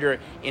gone under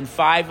in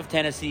 5 of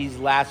Tennessee's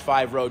last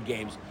 5 road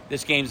games.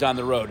 This game's on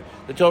the road.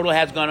 The total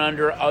has gone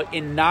under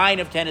in 9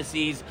 of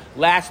Tennessee's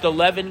last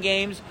 11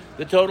 games.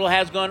 The total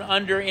has gone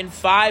under in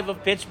 5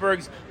 of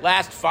Pittsburgh's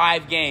last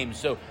 5 games.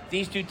 So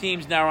these 2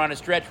 teams now are on a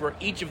stretch where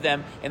each of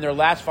them in their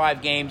last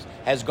 5 games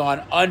has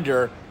gone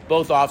under.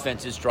 Both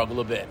offenses struggle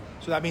a bit.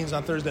 So that means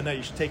on Thursday night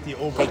you should take the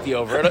over. Take the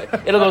over.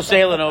 It'll go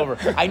sailing over.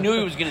 I knew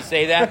he was going to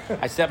say that.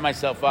 I set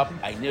myself up.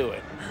 I knew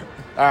it.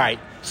 All right.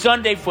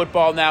 Sunday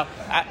football now.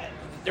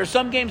 There's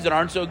some games that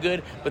aren't so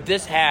good, but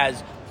this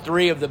has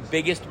 3 of the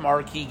biggest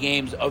marquee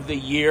games of the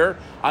year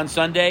on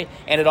Sunday,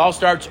 and it all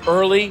starts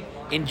early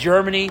in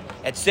Germany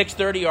at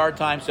 6:30 our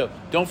time. So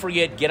don't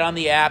forget, get on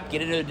the app,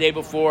 get into the day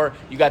before.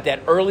 You got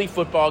that early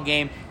football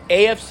game.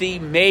 AFC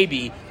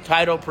maybe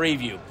title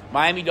preview.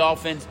 Miami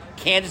Dolphins,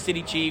 Kansas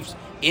City Chiefs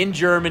in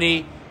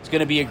Germany. It's going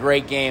to be a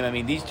great game. I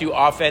mean, these two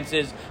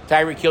offenses,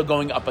 Tyreek Hill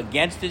going up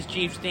against his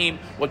Chiefs team.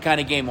 What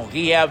kind of game will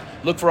he have?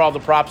 Look for all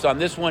the props on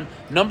this one.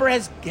 Number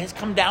has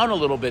come down a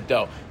little bit,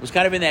 though. It was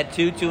kind of in that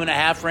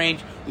 2.5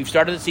 range. We've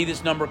started to see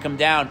this number come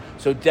down,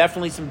 so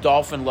definitely some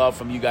Dolphin love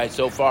from you guys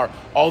so far.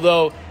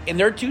 Although, in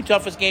their two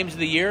toughest games of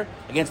the year,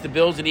 against the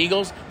Bills and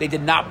Eagles, they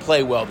did not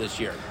play well this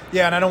year.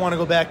 Yeah, and I don't want to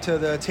go back to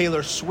the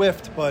Taylor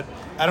Swift, but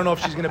I don't know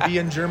if she's going to be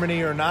in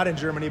Germany or not in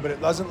Germany, but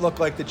it doesn't look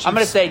like the Chiefs. I'm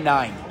going to say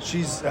 9.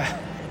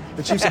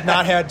 The Chiefs have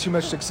not had too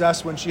much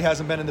success when she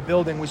hasn't been in the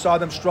building. We saw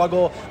them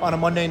struggle on a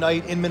Monday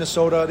night in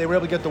Minnesota. They were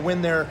able to get the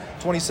win there,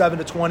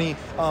 27-20.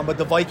 But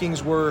the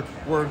Vikings were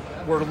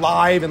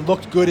live and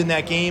looked good in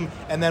that game.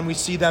 And then we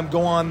see them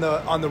go on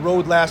the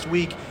road last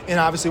week, and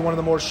obviously one of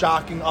the more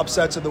shocking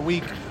upsets of the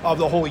week of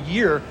the whole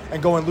year,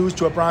 and go and lose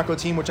to a Bronco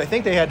team, which I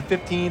think they had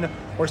 15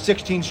 or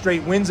 16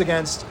 straight wins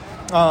against.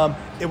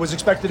 It was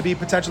expected to be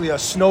potentially a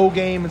snow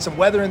game and some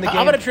weather in the game.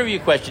 I'm going to trivia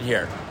question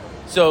here.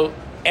 So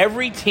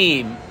every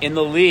team in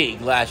the league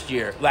last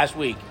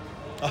week,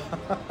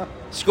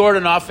 scored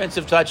an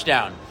offensive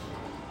touchdown,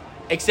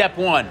 except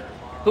one.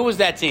 Who was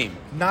that team?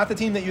 Not the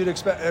team that you'd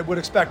would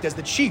expect, as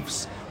the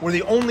Chiefs were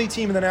the only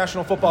team in the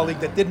National Football League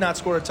that did not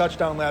score a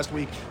touchdown last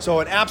week. So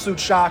an absolute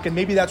shock, and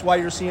maybe that's why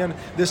you're seeing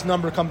this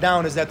number come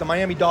down, is that the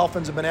Miami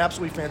Dolphins have been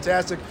absolutely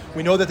fantastic.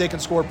 We know that they can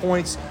score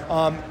points.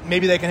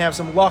 Maybe they can have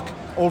some luck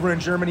over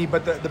in Germany,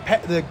 but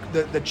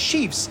the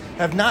Chiefs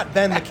have not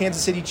been the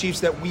Kansas City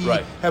Chiefs that we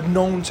have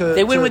known to.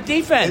 They win with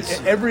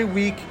defense. Every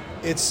week.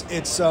 It's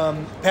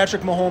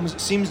Patrick Mahomes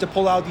seems to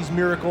pull out these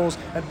miracles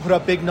and put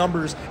up big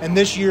numbers, and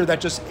this year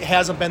that just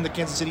hasn't been the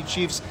Kansas City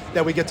Chiefs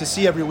that we get to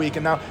see every week.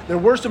 And now there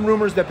were some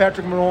rumors that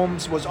Patrick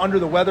Mahomes was under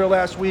the weather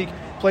last week,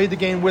 played the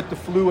game with the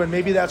flu, and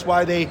maybe that's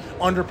why they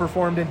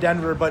underperformed in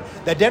Denver. But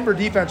that Denver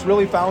defense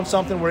really found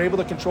something. We're able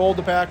to control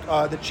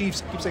the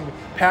Chiefs. I keep saying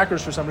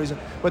Packers for some reason,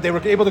 but they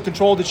were able to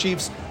control the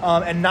Chiefs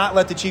and not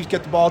let the Chiefs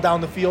get the ball down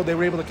the field. They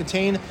were able to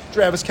contain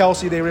Travis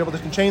Kelce. They were able to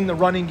contain the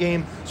running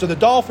game. So the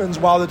Dolphins,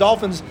 while the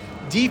Dolphins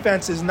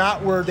defense is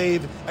not where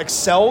they've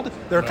excelled.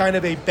 They're kind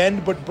of a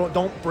bend but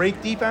don't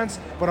break defense.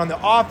 But on the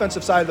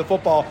offensive side of the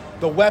football,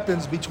 the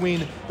weapons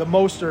between the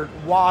Mostert,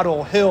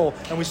 Waddle, Hill,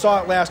 and we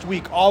saw it last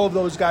week, all of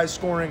those guys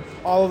scoring,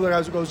 all of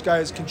those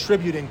guys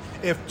contributing.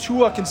 If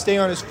Tua can stay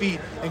on his feet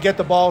and get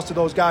the balls to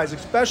those guys,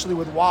 especially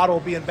with Waddle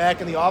being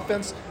back in the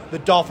offense, the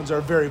Dolphins are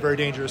a very, very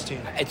dangerous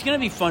team. It's going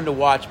to be fun to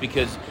watch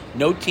because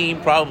no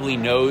team probably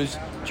knows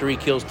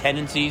Tyreek Hill's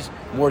tendencies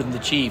more than the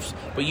Chiefs.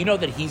 But you know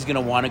that he's going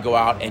to want to go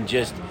out and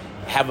just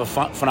have a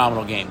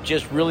phenomenal game.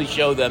 Just really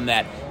show them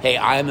that, hey,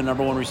 I am the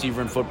number one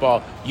receiver in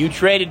football. You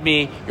traded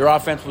me. Your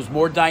offense was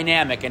more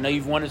dynamic. I know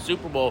you've won a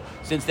Super Bowl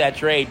since that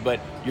trade, but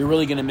you're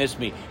really going to miss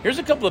me. Here's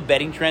a couple of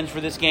betting trends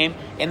for this game,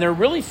 and they're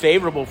really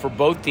favorable for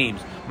both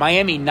teams.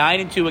 Miami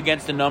 9-2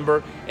 against the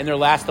number in their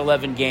last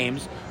 11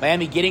 games.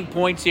 Miami getting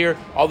points here,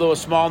 although a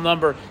small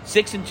number.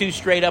 6-2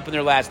 straight up in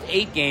their last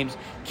 8 games.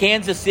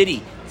 Kansas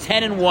City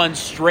 10-1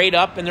 straight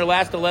up in their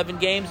last 11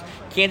 games.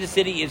 Kansas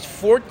City is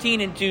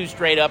 14-2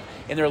 straight up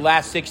in their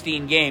last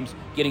 16 games,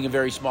 laying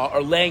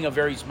a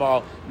very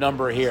small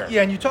number here.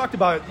 Yeah, and you talked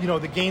about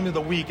the game of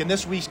the week, and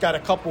this week's got a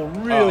couple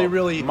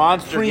really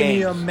monster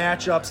premium games.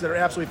 Matchups that are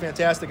absolutely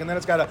fantastic, and then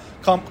it's got a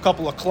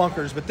couple of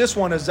clunkers. But this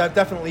one is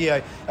definitely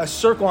a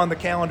circle on the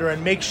calendar,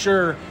 and make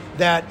sure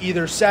that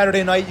either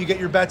Saturday night you get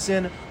your bets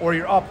in or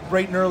you're up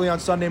bright and early on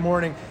Sunday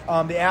morning.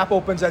 The app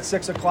opens at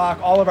 6 o'clock.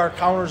 All of our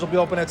counters will be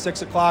open at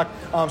 6 o'clock,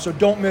 so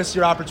don't miss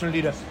your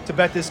opportunity to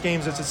bet this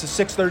game. It's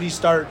a 6:30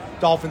 start,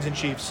 Dolphins and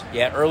Chiefs.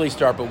 Yeah, early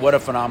start, but what a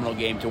phenomenal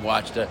game to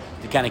watch to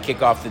kind of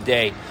kick off the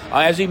day.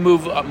 As we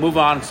move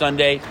on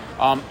Sunday,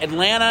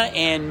 Atlanta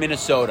and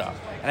Minnesota.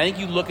 And I think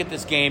you look at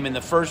this game, and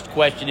the first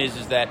question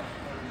is that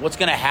what's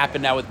going to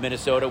happen now with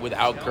Minnesota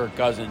without Kirk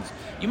Cousins?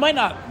 You might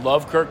not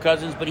love Kirk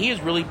Cousins, but he has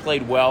really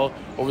played well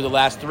over the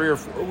last 3 or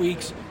 4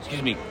 weeks.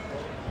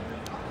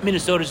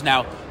 Minnesota's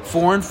now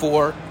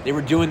 4-4. They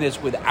were doing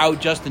this without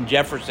Justin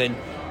Jefferson.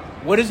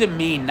 What does it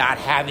mean not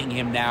having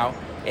him now?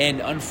 And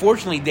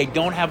unfortunately, they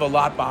don't have a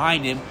lot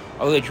behind him,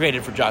 although they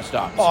traded for Josh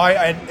Dobbs.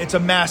 It's a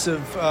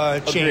massive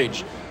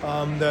change.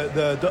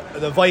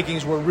 The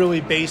Vikings were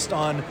really based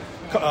on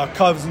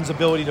Cousins'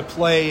 ability to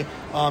play,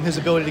 his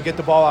ability to get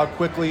the ball out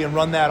quickly and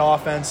run that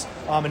offense.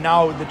 And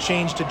now the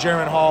change to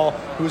Jaren Hall,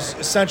 who's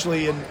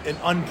essentially an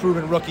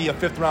unproven rookie, a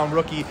 5th-round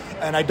rookie.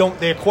 And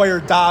they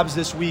acquired Dobbs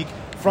this week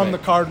from the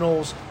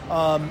Cardinals.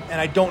 And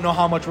I don't know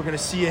how much we're going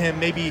to see of him.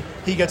 Maybe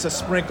he gets a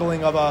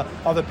sprinkling of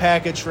a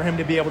package for him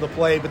to be able to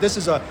play. But this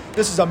is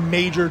a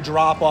major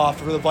drop off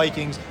for the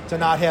Vikings to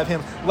not have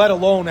him, let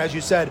alone, as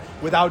you said,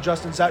 without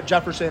Justin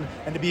Jefferson,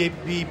 and to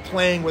be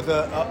playing with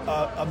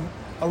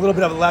a little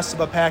bit of less of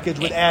a package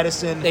with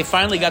Addison. They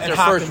finally got their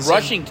first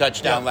rushing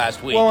touchdown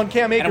last week. Well, and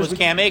Cam Akers. And it was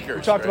Cam Akers.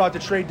 We talked about the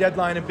trade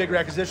deadline and bigger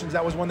acquisitions.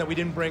 That was one that we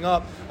didn't bring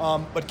up.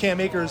 But Cam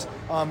Akers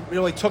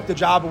really took the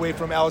job away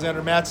from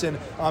Alexander Mattison,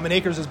 and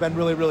Akers has been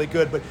really, really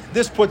good. But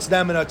this puts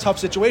them in a tough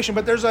situation.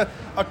 But there's a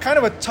kind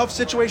of a tough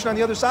situation on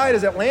the other side,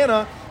 as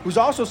Atlanta who's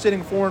also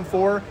sitting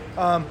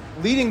 4-4,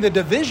 leading the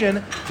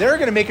division. They're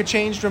going to make a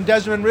change from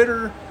Desmond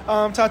Ridder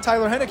to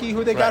Tyler Henneke,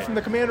 who they got from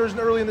the Commanders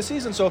early in the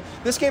season. So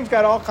this game's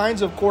got all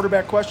kinds of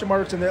quarterback question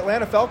marks, and the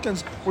Atlanta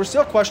Falcons, we're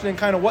still questioning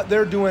kind of what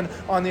they're doing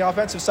on the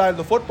offensive side of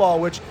the football,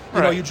 which,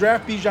 you know, you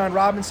draft Bijan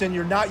Robinson,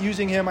 you're not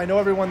using him. I know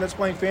everyone that's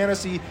playing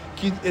fantasy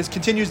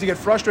continues to get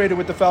frustrated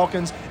with the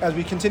Falcons as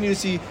we continue to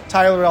see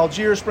Tyler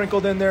Algier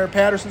sprinkled in there,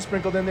 Patterson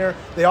sprinkled in there.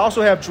 They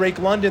also have Drake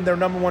London, their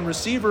number one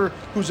receiver,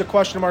 who's a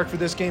question mark for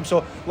this game. So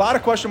a lot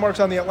of question marks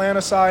on the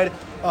Atlanta side.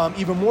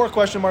 Even more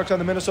question marks on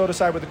the Minnesota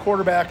side with the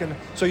quarterback. And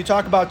so you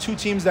talk about two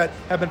teams that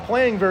have been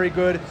playing very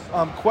good.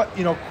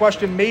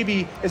 Question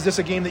maybe, is this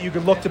a game that you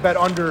could look to bet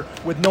under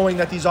with knowing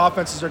that these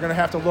offenses are going to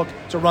have to look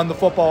to run the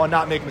football and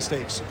not make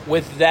mistakes?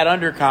 With that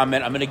under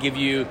comment, I'm going to give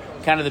you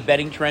kind of the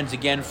betting trends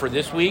again for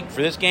this week,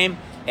 for this game,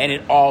 and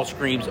it all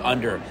screams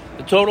under.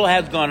 The total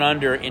has gone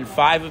under in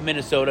 5 of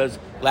Minnesota's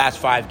last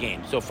 5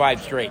 games, so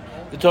 5 straight.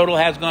 The total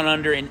has gone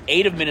under in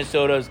 8 of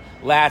Minnesota's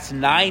last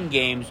 9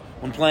 games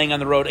when playing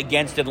on the road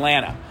against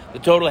Atlanta. The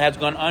total has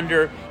gone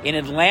under in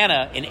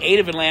Atlanta in 8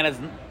 of Atlanta's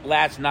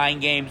last 9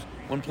 games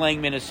when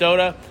playing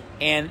Minnesota,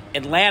 and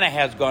Atlanta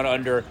has gone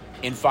under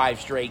in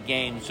 5 straight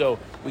games. So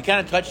we kind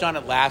of touched on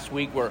it last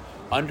week where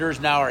unders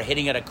now are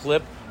hitting at a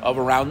clip of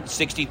around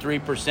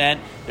 63%.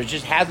 There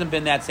just hasn't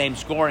been that same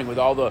scoring with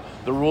all the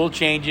rule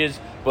changes.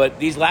 But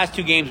these last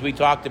 2 games we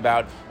talked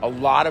about, a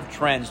lot of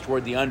trends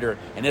toward the under,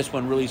 and this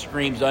one really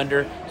screams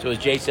under. So as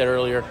Jay said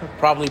earlier,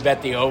 probably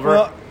bet the over.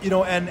 Well,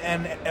 and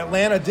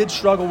Atlanta did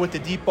struggle with the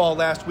deep ball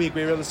last week.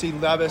 We were able to see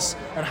Levis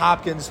and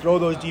Hopkins throw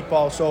those deep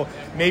balls. So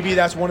maybe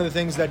that's one of the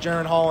things that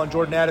Jaron Hall and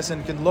Jordan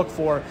Addison can look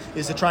for,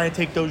 is to try and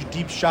take those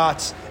deep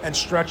shots and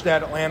stretch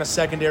that Atlanta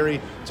secondary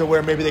to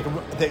where maybe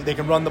they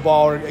can run the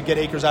ball or get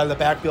Akers out of the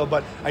backfield.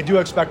 But I do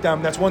expect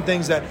them. That's one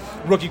thing that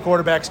rookie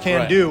quarterbacks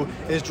can do,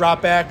 is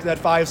drop back that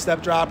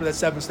 5-step drop or that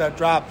 7-step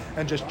drop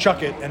and just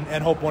chuck it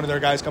and hope one of their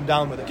guys come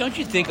down with it. Don't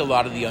you think a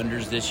lot of the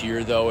unders this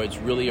year, though, it's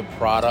really a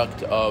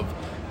product of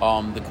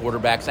the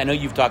quarterbacks? I know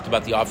you've talked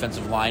about the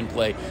offensive line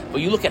play,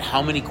 but you look at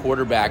how many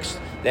quarterbacks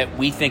that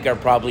we think are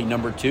probably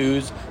number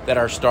 2s that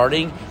are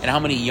starting, and how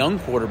many young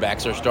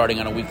quarterbacks are starting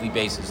on a weekly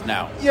basis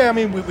now. Yeah, I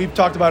mean, we've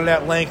talked about it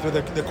at length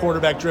with the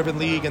quarterback-driven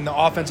league and the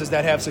offenses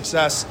that have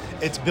success.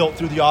 It's built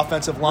through the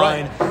offensive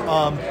line,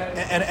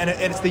 and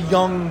it's the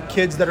young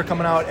kids that are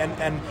coming out,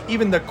 and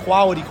even the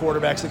quality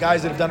quarterbacks, the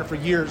guys that have done it for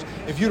years.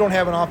 If you don't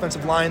have an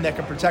offensive line that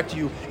can protect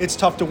you, it's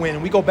tough to win.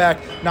 And we go back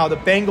now. The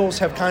Bengals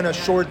have kind of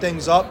shored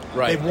things up.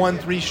 They've won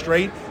 3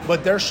 straight,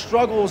 but their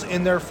struggles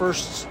in their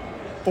first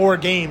 4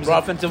 games,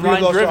 offensive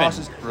line driven.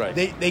 Losses,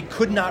 they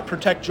could not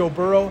protect Joe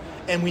Burrow,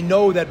 and we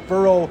know that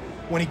Burrow,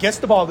 when he gets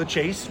the ball to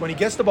Chase, when he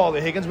gets the ball to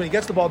Higgins, when he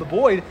gets the ball to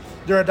Boyd,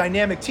 they're a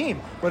dynamic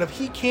team. But if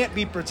he can't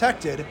be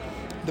protected,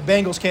 the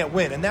Bengals can't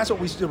win, and that's what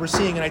we're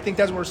seeing, and I think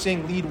that's what we're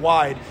seeing lead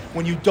wide.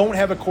 When you don't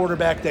have a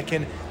quarterback that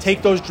can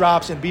take those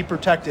drops and be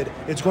protected,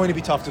 it's going to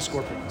be tough to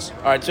score points.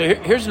 All right, so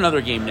here's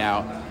another game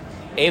now,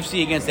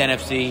 AFC against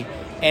NFC,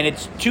 and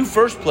it's 2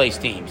 first-place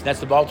teams. That's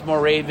the Baltimore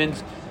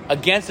Ravens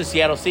against the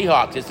Seattle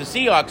Seahawks. It's the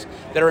Seahawks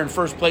that are in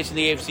first place in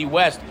the AFC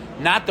West,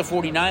 not the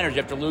 49ers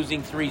after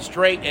losing 3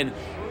 straight. And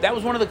that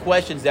was one of the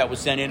questions that was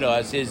sent into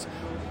us is,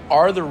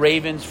 are the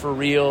Ravens for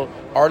real?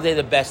 Are they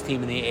the best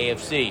team in the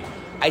AFC?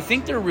 I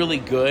think they're really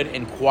good,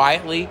 and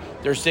quietly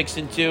they're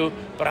 6-2,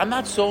 but I'm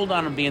not sold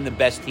on them being the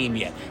best team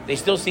yet. They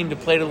still seem to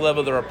play to the level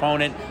of their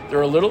opponent.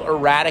 They're a little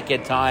erratic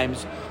at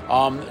times,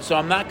 so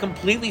I'm not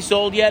completely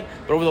sold yet,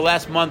 but over the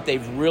last month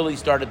they've really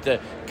started to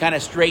kind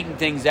of straighten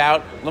things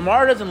out.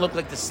 Lamar doesn't look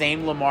like the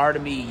same Lamar to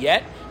me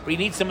yet, but he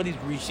needs some of these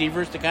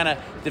receivers to kind of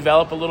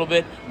develop a little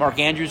bit. Mark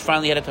Andrews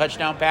finally had a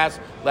touchdown pass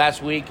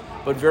last week,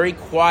 but very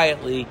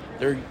quietly,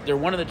 they're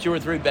one of the 2 or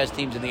 3 best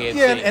teams in the AFC.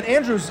 Yeah, and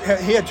Andrews,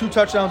 he had 2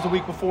 touchdowns the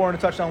week before and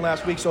a touchdown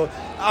last week, so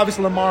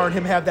obviously Lamar and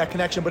him have that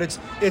connection, but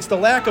it's the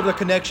lack of the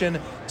connection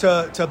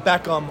to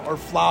Beckham or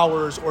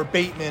Flowers or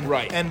Bateman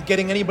and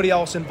getting anybody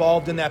else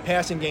involved in that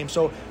passing game.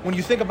 So when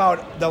you think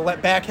about the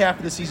back half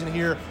of the season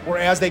here, or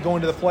as they go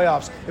into the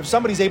playoffs, if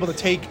somebody's able to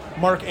take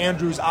Mark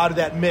Andrews out of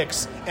that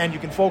mix and you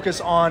can focus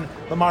on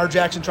Lamar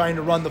Jackson trying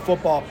to run the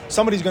football,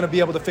 somebody's going to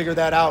be able to figure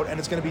that out, and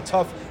it's going to be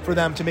tough for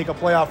them to make a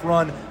playoff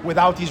run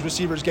without these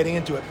receivers getting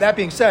into it. That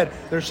being said,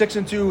 they're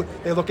 6-2.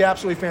 They look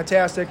absolutely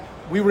fantastic.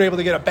 We were able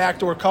to get a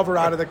backdoor cover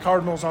out of the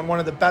Cardinals on one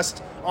of the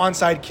best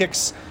onside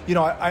kicks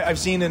I've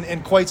seen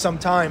in quite some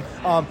time.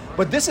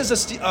 But this is a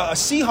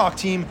Seahawk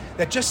team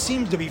that just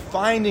seems to be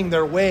finding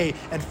their way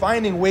and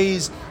finding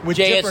ways with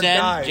different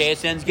guys.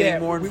 JSN's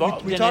getting more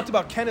involved. We talked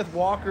about Kenneth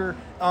Walker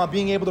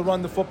being able to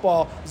run the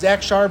football.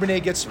 Zach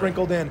Charbonnet gets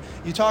sprinkled in.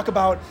 You talk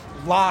about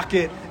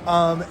Lockett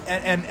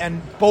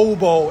and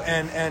Bobo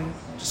and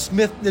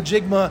Smith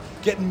Najigma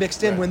getting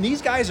mixed in. When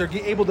these guys are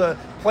able to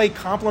play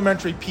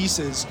complementary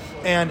pieces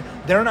and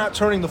they're not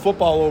turning the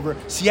football over,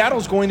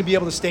 Seattle's going to be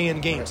able to stay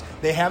in games.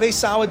 They have a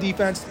solid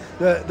defense.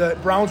 the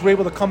Browns were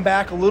able to come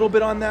back a little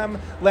bit on them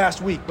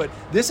last week. But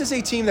this is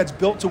a team that's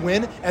built to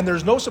win, and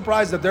there's no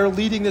surprise that they're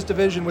leading this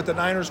division with the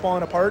Niners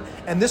falling apart.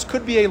 And this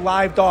could be a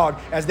live dog,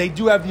 as they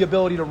do have the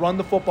ability to run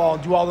the football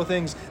and do all the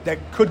things that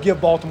could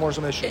give Baltimore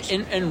some issues.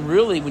 And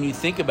really, when you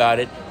think about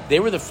it, they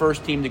were the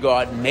first team to go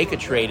out and make a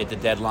trade at the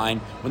deadline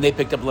when they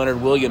picked up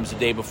Leonard Williams the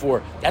day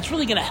before. That's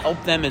really going to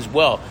help them as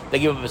well. They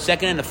give up a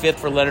second and a fifth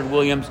for Leonard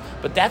Williams,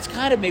 but that's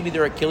kind of maybe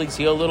their Achilles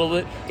heel a little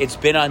bit. It's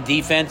been on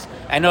defense.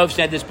 I know I've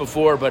said this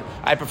before, but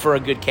I prefer a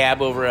good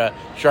cab over a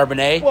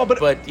Charbonnet. Well,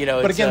 but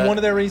again, one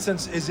of their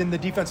reasons is in the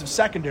defensive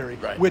secondary,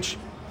 right, which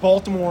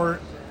Baltimore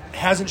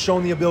hasn't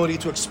shown the ability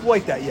to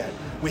exploit that yet.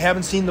 We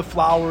haven't seen the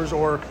Flowers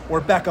or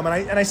Beckham,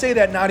 and I say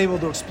that not able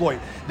to exploit.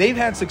 They've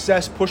had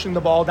success pushing the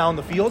ball down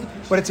the field,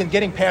 but it's in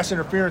getting pass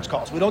interference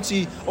calls. We don't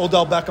see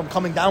Odell Beckham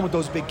coming down with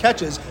those big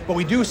catches, but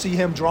we do see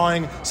him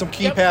drawing some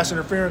key pass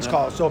interference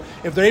calls. So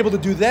if they're able to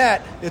do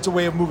that, it's a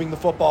way of moving the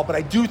football. But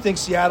I do think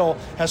Seattle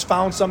has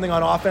found something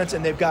on offense,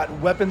 and they've got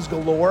weapons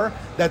galore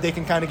that they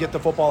can kind of get the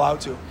football out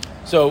to.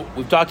 So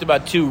we've talked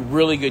about two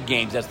really good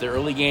games. That's the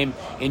early game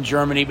in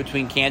Germany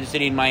between Kansas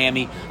City and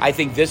Miami. I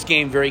think this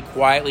game very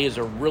quietly is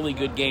a really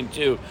good game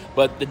too.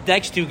 But the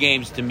next two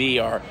games to me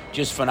are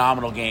just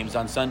phenomenal games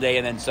on Sunday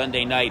and then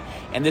Sunday night.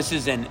 And this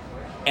is an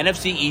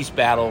NFC East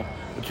battle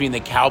between the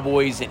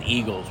Cowboys and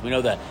Eagles. We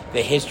know the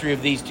history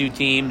of these two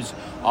teams.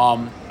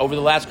 Over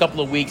the last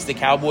couple of weeks, the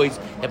Cowboys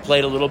have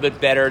played a little bit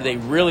better. They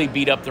really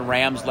beat up the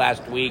Rams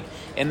last week.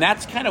 And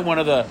that's kind of one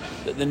of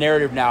the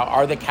narrative now.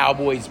 Are the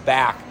Cowboys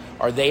back?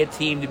 Are they a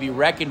team to be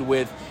reckoned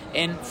with?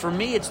 And for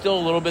me, it's still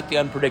a little bit the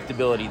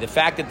unpredictability. The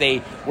fact that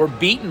they were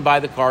beaten by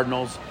the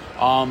Cardinals,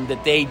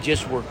 that they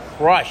just were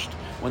crushed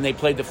when they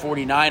played the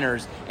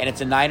 49ers, and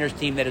it's a Niners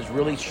team that has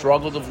really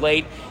struggled of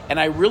late. And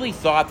I really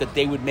thought that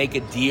they would make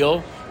a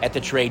deal at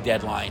the trade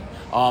deadline.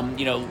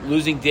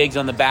 Losing Diggs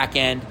on the back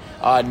end,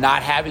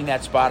 not having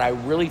that spot, I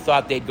really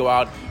thought they'd go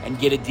out and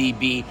get a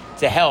DB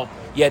to help.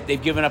 Yet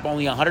they've given up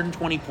only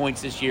 120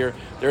 points this year.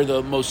 They're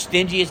the most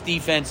stingiest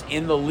defense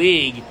in the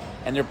league,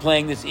 and they're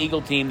playing this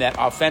Eagle team that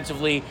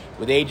offensively,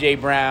 with A.J.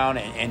 Brown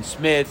and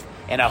Smith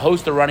and a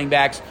host of running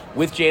backs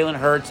with Jalen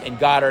Hurts and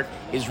Goddard,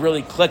 is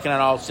really clicking on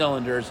all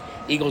cylinders.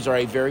 Eagles are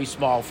a very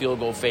small field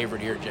goal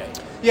favorite here, Jay.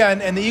 Yeah,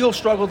 and the Eagles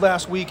struggled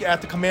last week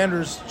at the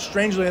Commanders.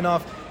 Strangely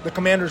enough, the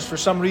Commanders, for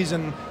some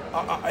reason,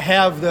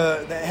 have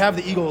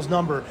the Eagles'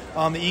 number.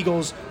 The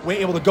Eagles were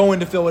able to go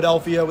into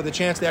Philadelphia with a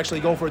chance to actually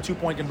go for a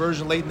 2-point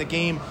conversion late in the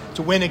game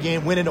to win a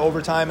game, win in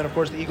overtime, and of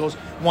course the Eagles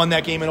won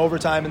that game in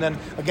overtime, and then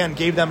again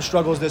gave them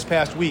struggles this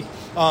past week.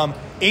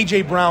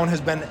 A.J. Brown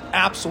has been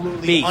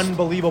absolutely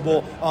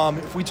unbelievable.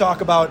 If we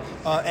talk about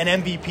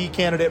an MVP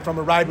candidate from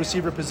a wide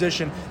receiver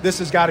position, this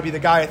has got to be the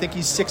guy. I think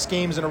he's 6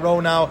 games in a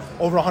row now,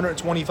 over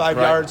 125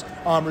 yards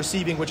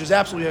receiving, which is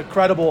absolutely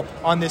incredible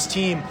on this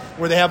team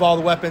where they have all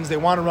the weapons. They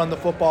want to run the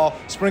football,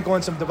 sprinkle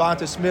in some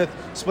Devonta Smith,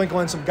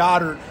 sprinkle in some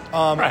Goddard.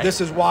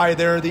 This is why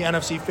they're the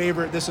NFC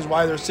favorite. This is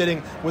why they're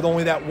sitting with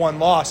only that one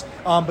loss.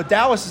 But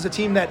Dallas is a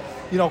team that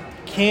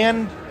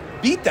can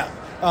beat them.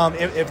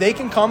 If they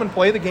can come and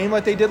play the game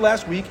like they did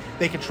last week,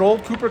 they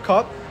controlled Cooper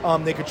Kupp,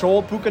 they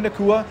controlled Puka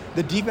Nacua.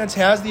 The defense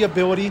has the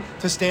ability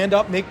to stand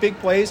up, make big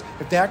plays.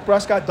 If Dak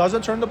Prescott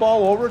doesn't turn the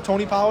ball over,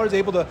 Tony Pollard is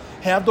able to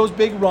have those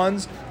big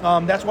runs.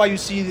 That's why you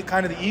see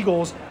the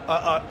Eagles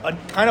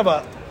kind of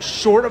a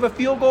short of a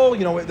field goal.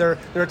 They're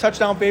a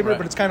touchdown favorite,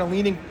 but it's kind of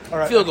leaning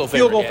field goal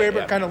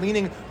favorite, kind of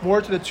leaning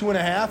more to the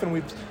 2.5. And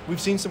we've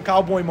seen some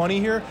Cowboy money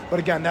here, but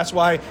again, that's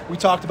why we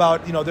talked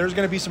about there's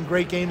going to be some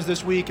great games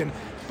this week. And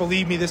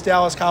believe me, this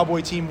Dallas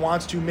Cowboy team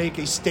wants to make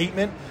a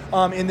statement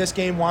in this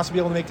game, wants to be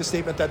able to make the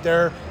statement that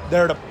they're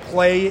there to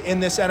play in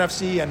this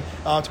NFC and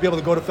to be able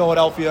to go to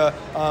Philadelphia.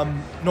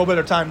 No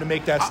better time to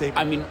make that statement.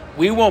 I mean,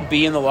 we won't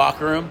be in the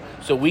locker room,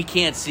 so we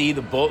can't see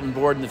the bulletin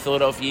board in the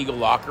Philadelphia Eagle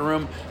locker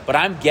room, but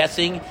I'm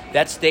guessing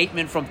that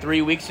statement from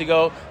 3 weeks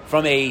ago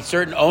from a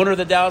certain owner of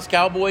the Dallas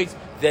Cowboys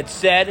that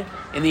said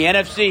in the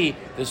NFC,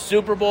 the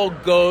Super Bowl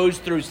goes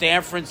through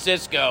San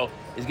Francisco,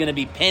 is going to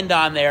be pinned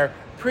on there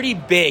pretty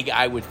big,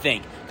 I would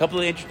think. A couple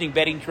of interesting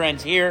betting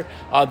trends here.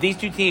 These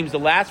two teams, the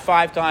last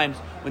 5 times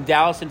when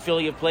Dallas and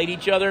Philly have played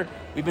each other,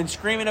 we've been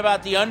screaming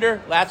about the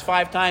under. Last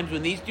 5 times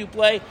when these two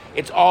play,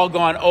 it's all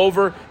gone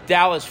over.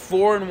 Dallas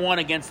 4-1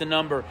 against the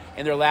number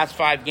in their last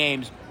 5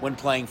 games when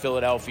playing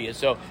Philadelphia.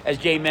 So, as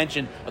Jay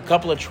mentioned, a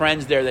couple of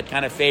trends there that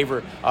kind of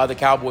favor the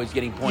Cowboys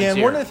getting points and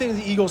here. One of the things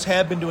the Eagles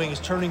have been doing is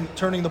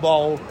turning the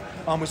ball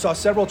over. We saw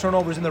several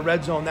turnovers in the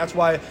red zone. That's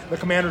why the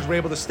Commanders were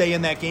able to stay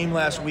in that game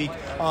last week.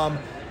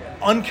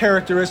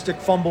 Uncharacteristic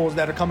fumbles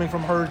that are coming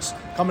from Hurts,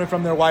 coming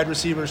from their wide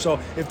receivers. So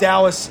if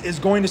Dallas is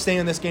going to stay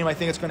in this game, I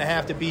think it's going to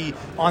have to be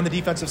on the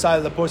defensive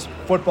side of the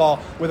football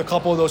with a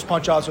couple of those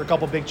punch-outs or a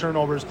couple of big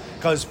turnovers,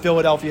 because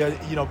Philadelphia,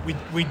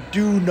 we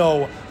do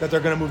know that they're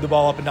going to move the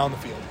ball up and down the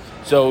field.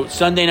 So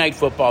Sunday Night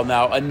Football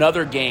now,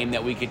 another game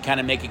that we could kind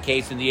of make a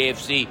case in the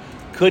AFC,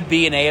 could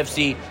be an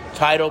AFC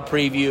title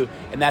preview.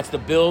 and that's the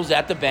Bills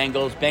at the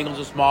Bengals. Bengals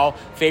a small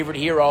favorite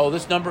here, although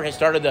this number has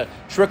started to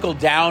trickle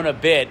down a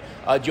bit.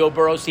 Joe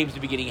Burrow seems to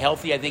be getting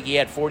healthy. I think he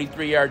had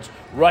 43 yards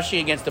rushing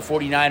against the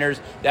 49ers.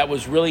 That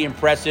was really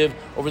impressive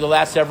over the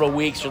last several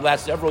weeks or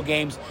last several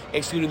games,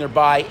 excluding their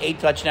bye. 8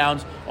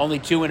 touchdowns, only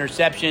 2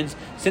 interceptions.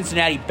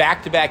 Cincinnati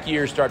back-to-back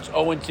years starts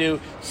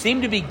 0-2.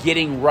 Seem to be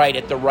getting right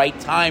at the right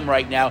time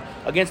right now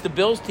against the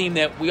Bills team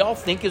that we all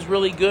think is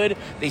really good.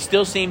 They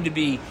still seem to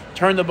be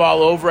turn the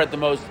ball over at the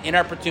most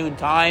inopportune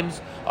times.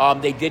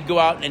 They did go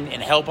out and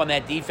help on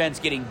that defense,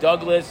 getting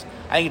Douglas.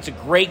 I think it's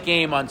a great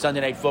game on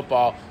Sunday Night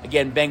Football.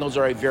 Again, Bengals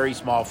are a very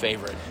small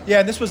favorite. Yeah,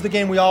 and this was the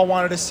game we all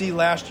wanted to see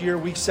last year,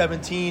 Week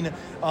 17,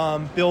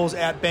 Bills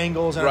at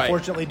Bengals, and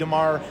unfortunately,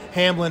 Damar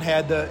Hamlin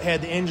had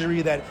the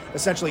injury that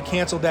essentially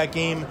canceled that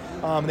game.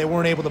 They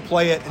weren't able to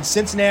play it, and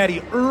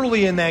Cincinnati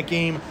early in that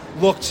game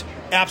looked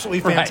absolutely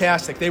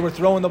fantastic. They were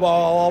throwing the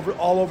ball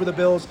all over the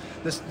Bills.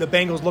 The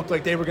Bengals looked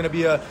like they were going to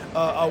be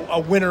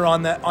a winner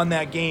on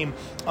that game.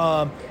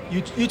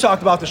 You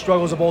talked about the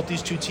struggles of both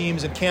these two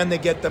teams, and can they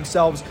get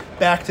themselves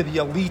back to the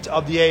elite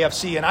of the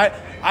AFC? And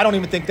I don't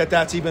even think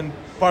that's even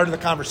part of the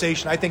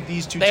conversation. I think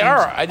these two teams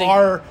are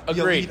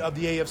the elite of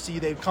the AFC.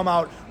 They've come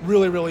out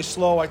really, really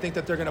slow. I think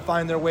that they're going to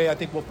find their way. I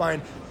think we'll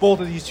find both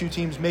of these two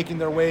teams making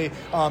their way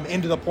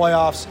into the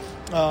playoffs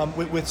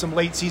with some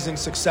late season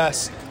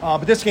success.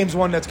 But this game's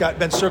one that's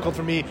been circled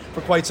for me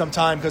for quite some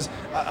time because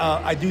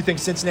I do think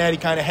Cincinnati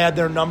kind of had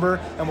their number,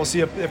 and we'll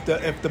see if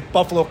the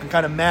Buffalo can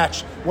kind of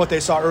match what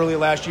they saw early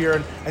last year.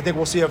 And I think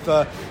we'll see if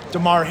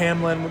Damar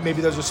Hamlin,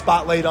 maybe there's a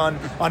spotlight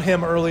on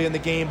him early in the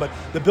game. But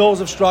the Bills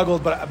have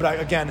struggled, but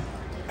again,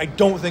 I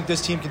don't think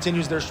this team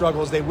continues their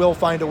struggles. They will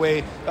find a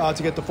way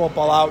to get the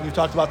football out. You've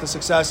talked about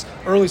the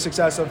early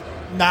success of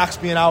Knox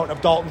being out, of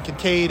Dalton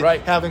Kincaid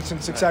having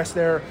some success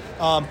there.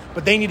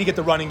 But they need to get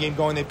the running game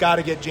going. They've got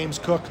to get James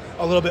Cook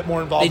a little bit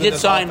more involved in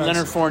this offense. They did sign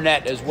Leonard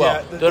Fournette as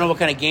well. Yeah, don't know what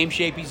kind of game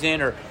shape he's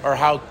in or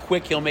how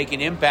quick he'll make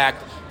an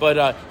impact.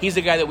 But he's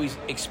a guy that we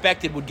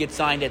expected would get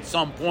signed at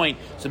some point,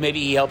 so maybe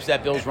he helps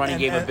that Bills running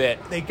game a bit.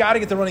 They got to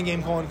get the running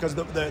game going because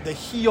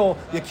the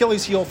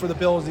Achilles heel for the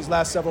Bills these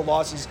last several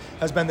losses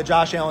has been the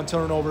Josh Allen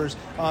turnovers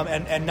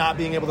and not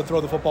being able to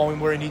throw the football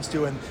where he needs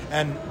to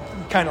and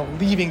kind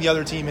of leaving the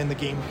other team in the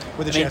game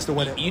with a chance to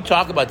win it. You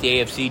talk about the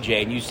AFC,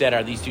 Jay, and you said,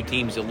 are these two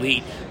teams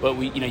elite? But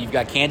you've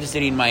got Kansas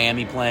City and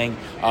Miami playing.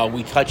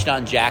 We touched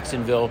on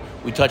Jacksonville.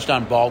 We touched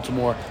on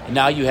Baltimore. And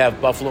now you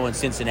have Buffalo and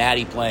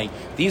Cincinnati playing.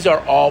 These are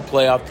all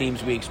playoff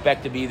teams we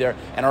expect to be there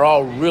and are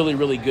all really,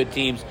 really good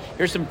teams.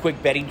 Here's some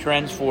quick betting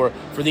trends for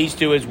these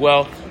two as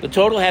well. The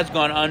total has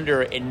gone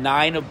under in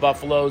 9 of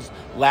Buffalo's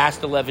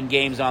last 11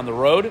 games on the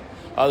road.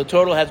 The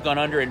total has gone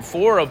under in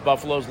 4 of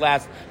Buffalo's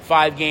last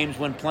 5 games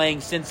when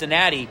playing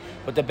Cincinnati,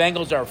 but the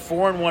Bengals are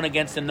 4-1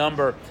 against the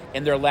number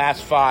in their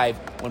last 5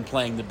 when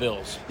playing the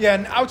Bills. Yeah,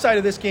 and outside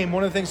of this game,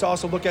 one of the things to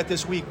also look at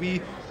this week,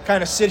 we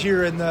kind of sit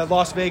here in the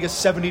Las Vegas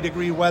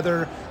 70-degree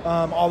weather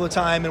all the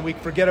time, and we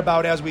forget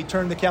about, as we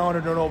turn the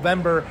calendar to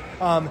November,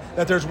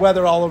 that there's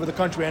weather all over the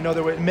country. I know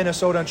there were in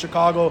Minnesota and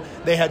Chicago,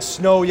 they had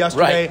snow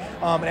yesterday.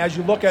 And as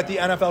you look at the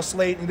NFL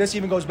slate, and this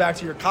even goes back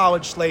to your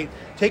college slate,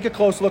 take a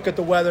close look at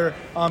the weather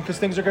because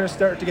things are going to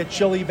start to get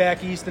chilly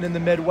back east and in the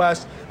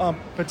Midwest.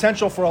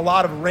 Potential for a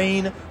lot of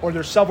rain, or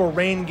there's several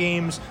rain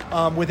games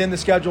within the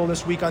schedule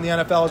this week on the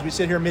NFL. As we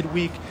sit here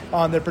midweek,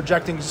 they're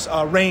projecting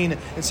rain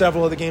in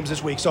several of the games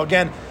this week. So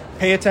again,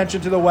 pay attention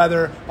to the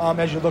weather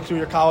as you look through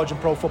your college and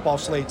pro football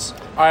slates.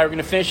 All right, we're going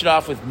to finish it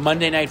off with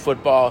Monday Night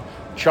Football.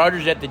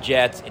 Chargers at the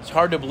Jets. It's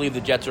hard to believe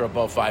the Jets are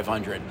above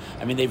 500.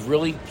 I mean, they've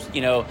really,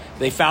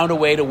 they found a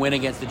way to win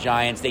against the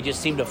Giants. They just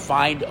seem to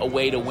find a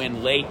way to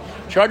win late.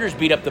 Chargers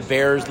beat up the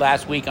Bears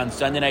last week on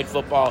Sunday Night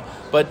Football,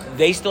 but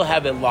they still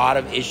have a lot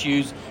of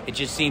issues. It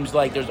just seems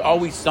like there's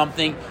always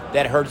something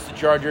that hurts the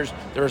Chargers.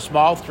 They're a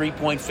small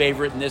 3-point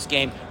favorite in this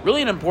game.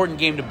 Really an important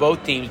game to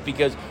both teams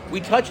because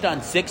we touched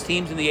on 6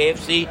 teams in the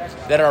AFC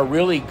that are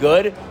really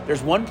good.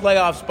 There's one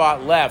playoff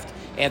spot left.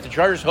 And if the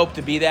Chargers hope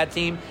to be that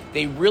team,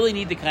 they really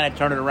need to kind of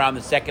turn it around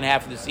the second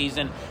half of the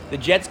season. The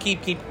Jets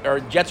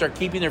Jets are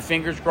keeping their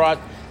fingers crossed.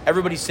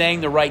 Everybody's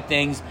saying the right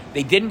things.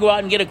 They didn't go out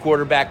and get a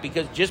quarterback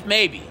because just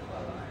maybe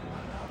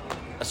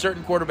a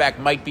certain quarterback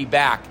might be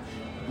back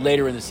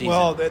later in the season.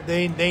 Well,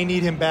 they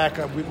need him back.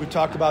 We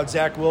talked about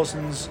Zach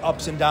Wilson's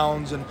ups and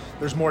downs, and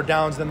there's more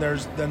downs than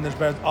there's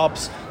been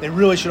ups. They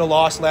really should have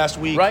lost last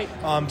week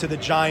to the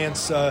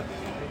Giants.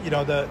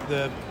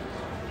 The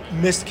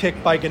missed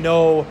kick by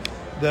Gano,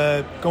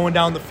 the going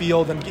down the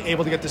field and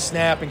able to get the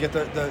snap and get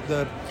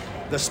the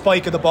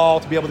spike of the ball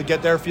to be able to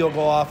get their field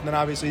goal off, and then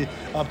obviously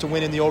to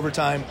win in the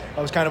overtime.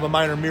 That was kind of a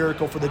minor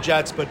miracle for the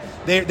Jets, but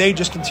they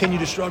just continue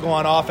to struggle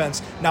on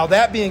offense. Now,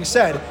 that being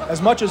said, as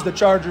much as the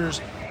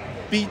Chargers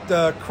beat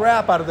the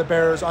crap out of the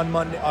Bears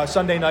on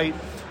Sunday night,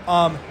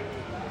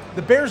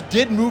 the Bears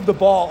did move the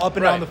ball up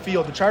and down the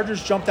field. The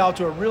Chargers jumped out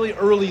to a really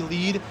early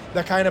lead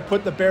that kind of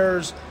put the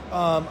Bears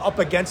up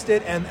against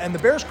it, and the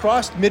Bears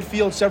crossed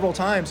midfield several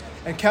times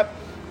and kept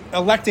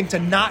electing to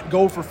not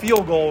go for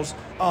field goals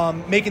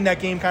making that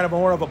game kind of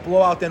more of a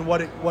blowout than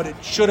what it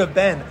should have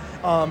been.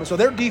 So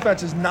their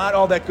defense is not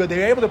all that good.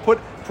 They're able to put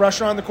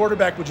pressure on the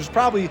quarterback, which is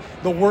probably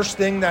the worst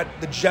thing that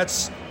the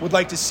Jets would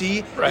like to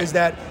see. Right. Is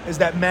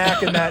that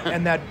Mac and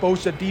that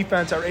Bosa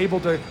defense are able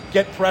to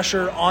get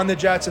pressure on the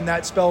Jets, and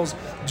that spells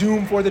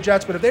doom for the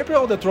Jets. But if they're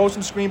able to throw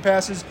some screen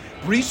passes,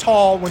 Breece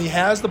Hall, when he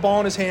has the ball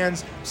in his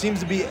hands, seems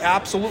to be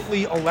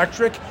absolutely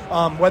electric,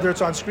 whether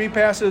it's on screen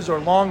passes or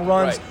long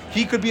runs. Right.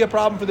 He could be a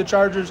problem for the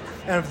Chargers.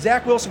 And if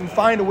Zach Wilson can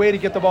find a way to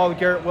get the ball to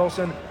Garrett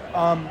Wilson,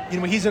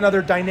 he's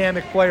another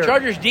dynamic player.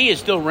 Chargers D is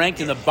still ranked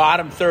in the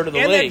bottom third of the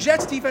league. league. And that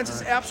Jets defense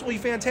is absolutely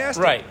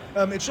fantastic. Right.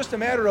 It's just a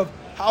matter of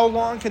how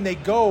long can they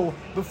go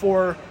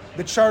before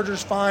the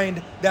Chargers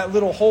find that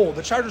little hole.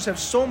 The Chargers have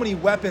so many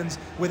weapons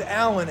with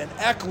Allen and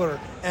Eckler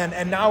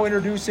and now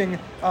introducing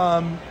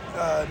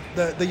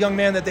the young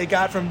man that they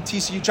got from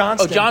TCU,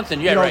 Johnston. Oh,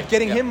 Johnson, yeah, right.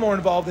 Getting him more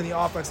involved in the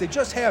offense. They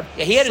just have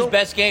he had his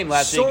best game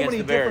last week against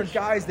the Bears. So many different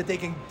guys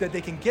that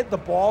they can get the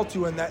ball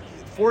to, and that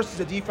forces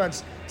the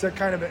defense to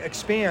kind of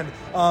expand.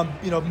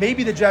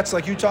 Maybe the Jets,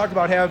 like you talked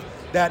about, have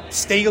that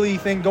Staley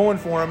thing going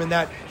for him, and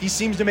that he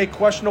seems to make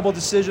questionable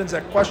decisions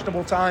at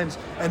questionable times,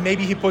 and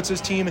maybe he puts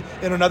his team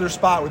in another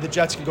spot where the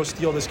Jets can go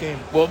steal this game.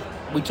 Well,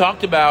 we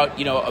talked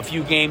about, a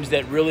few games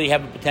that really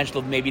have a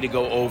potential maybe to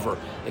go over.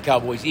 The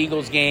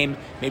Cowboys-Eagles game,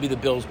 maybe the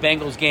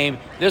Bills-Bengals game.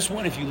 This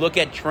one, if you look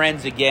at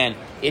trends again,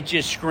 it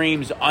just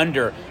screams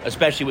under,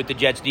 especially with the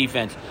Jets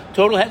defense.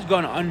 Total has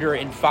gone under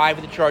in 5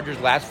 of the Chargers'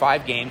 last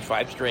 5 games,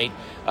 5 straight.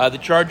 The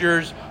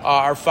Chargers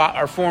are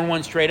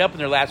 4-1 straight up in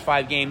their last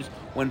 5 games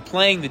when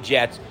playing the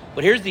Jets.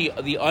 But here's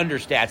the under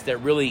stats that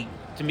really,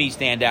 to me,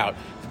 stand out.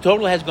 The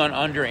total has gone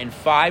under in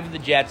 5 of the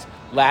Jets'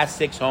 last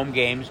 6 home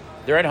games.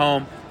 They're at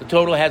home. The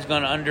total has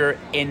gone under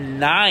in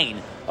 9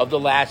 of the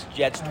last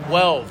Jets'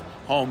 12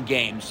 home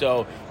games.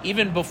 So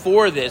even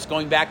before this,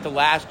 going back to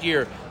last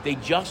year, they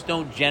just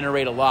don't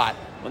generate a lot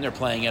when they're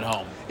playing at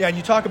home. Yeah, and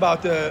you talk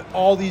about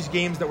all these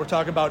games that we're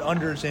talking about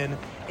unders in,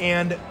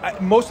 and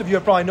most of you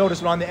have probably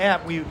noticed, but on the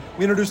app, we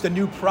introduced a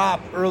new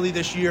prop early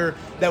this year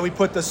that we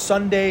put the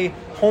Sunday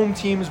home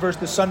teams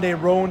versus the Sunday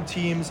road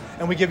teams,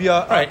 and we give you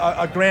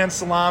a grand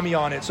salami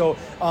on it. So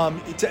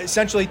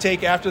essentially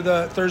take, after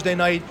the Thursday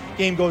night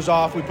game goes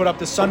off, we put up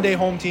the Sunday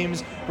home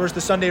teams versus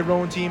the Sunday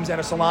road teams and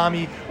a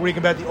salami where you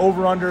can bet the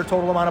over-under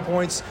total amount of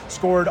points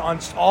scored on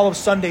all of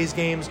Sunday's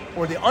games,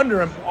 or the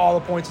under all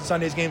the points in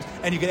Sunday's games,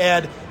 and you can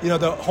add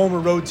the home or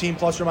road team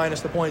plus or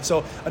minus the points.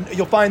 So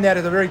you'll find that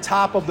at the very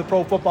top of the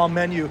pro football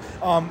menu.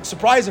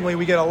 Surprisingly,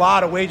 we get a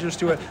lot of wagers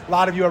to it. A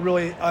lot of you are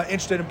really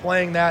interested in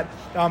playing that,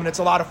 and it's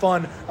a lot of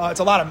fun. It's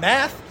a lot of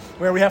math,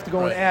 where we have to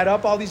go and add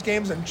up all these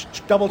games and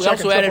double check.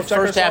 We also added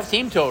first half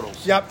team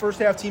totals. Yep, first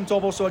half team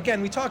totals. So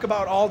again, we talk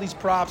about all these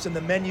props and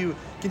the menu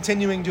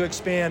continuing to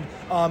expand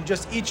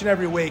just each and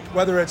every week,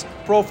 whether it's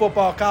pro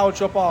football, college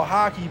football,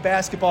 hockey,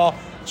 basketball.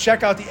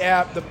 Check out the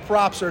app. The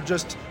props are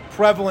just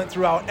prevalent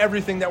throughout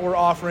everything that we're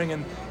offering,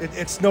 and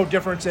it's no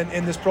difference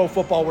in this pro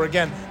football, where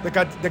again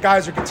the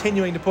guys are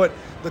continuing to put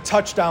the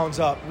touchdowns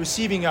up,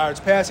 receiving yards,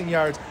 passing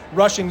yards,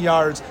 rushing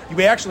yards.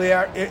 We actually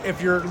are,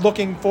 if you're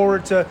looking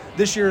forward to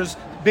this year's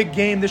big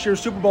game, this year's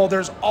Super Bowl,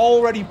 there's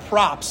already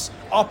props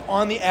up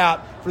on the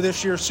app for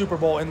this year's Super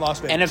Bowl in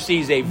Las Vegas. NFC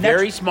is a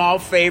very small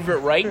favorite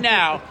right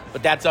now,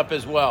 but that's up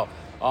as well.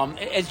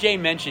 As Jay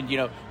mentioned,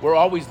 we're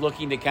always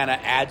looking to kind of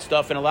add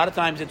stuff, and a lot of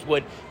times it's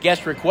what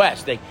guests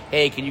request.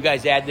 Hey, can you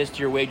guys add this to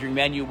your wagering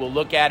menu? We'll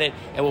look at it,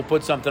 and we'll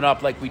put something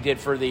up like we did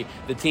for the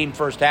team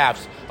first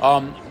halves.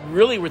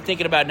 Really, we're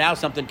thinking about now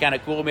something kind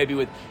of cool, maybe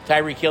with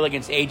Tyreek Hill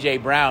against A.J.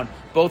 Brown.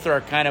 Both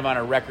are kind of on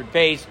a record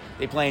pace.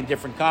 They play in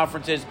different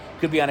conferences,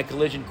 could be on a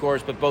collision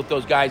course, but both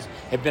those guys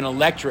have been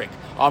electric.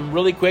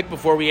 Really quick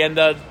before we end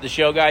the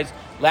show, guys,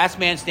 last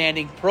man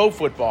standing, pro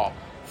football.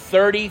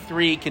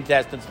 33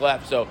 contestants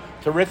left, so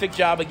terrific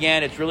job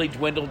again. It's really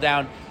dwindled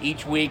down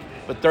each week,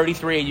 but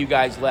 33 of you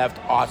guys left.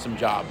 Awesome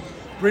job.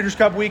 Breeders'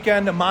 Cup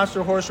weekend, a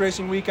monster horse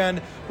racing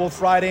weekend, both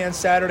Friday and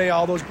Saturday,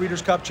 all those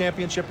Breeders' Cup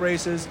championship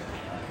races.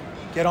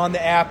 Get on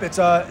the app. It's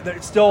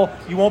still,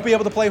 you won't be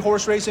able to play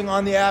horse racing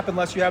on the app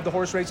unless you have the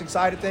horse racing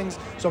side of things.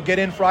 So get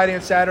in Friday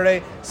and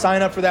Saturday,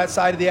 sign up for that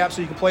side of the app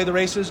so you can play the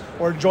races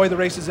or enjoy the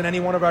races in any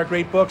one of our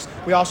great books.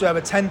 We also have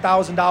a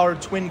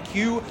 $10,000 Twin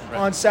Q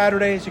on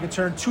Saturday, so you can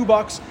turn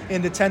 $2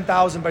 into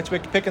 $10,000 by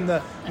picking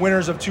the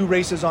winners of 2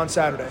 races on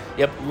Saturday.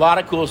 Yep, a lot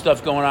of cool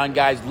stuff going on,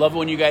 guys. Love it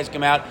when you guys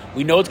come out.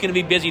 We know it's going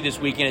to be busy this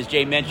weekend, as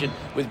Jay mentioned,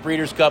 with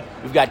Breeders' Cup.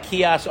 We've got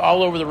kiosks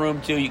all over the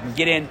room, too. You can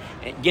get in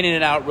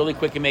and out really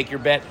quick and make your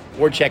bet,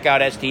 or check out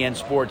STN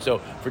Sports. So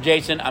for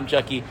Jason, I'm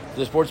Chucky.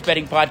 The Sports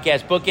Betting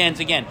Podcast, Bookends,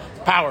 again,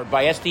 powered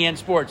by STN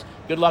Sports.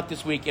 Good luck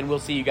this week, and we'll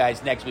see you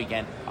guys next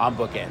weekend on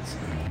Bookends.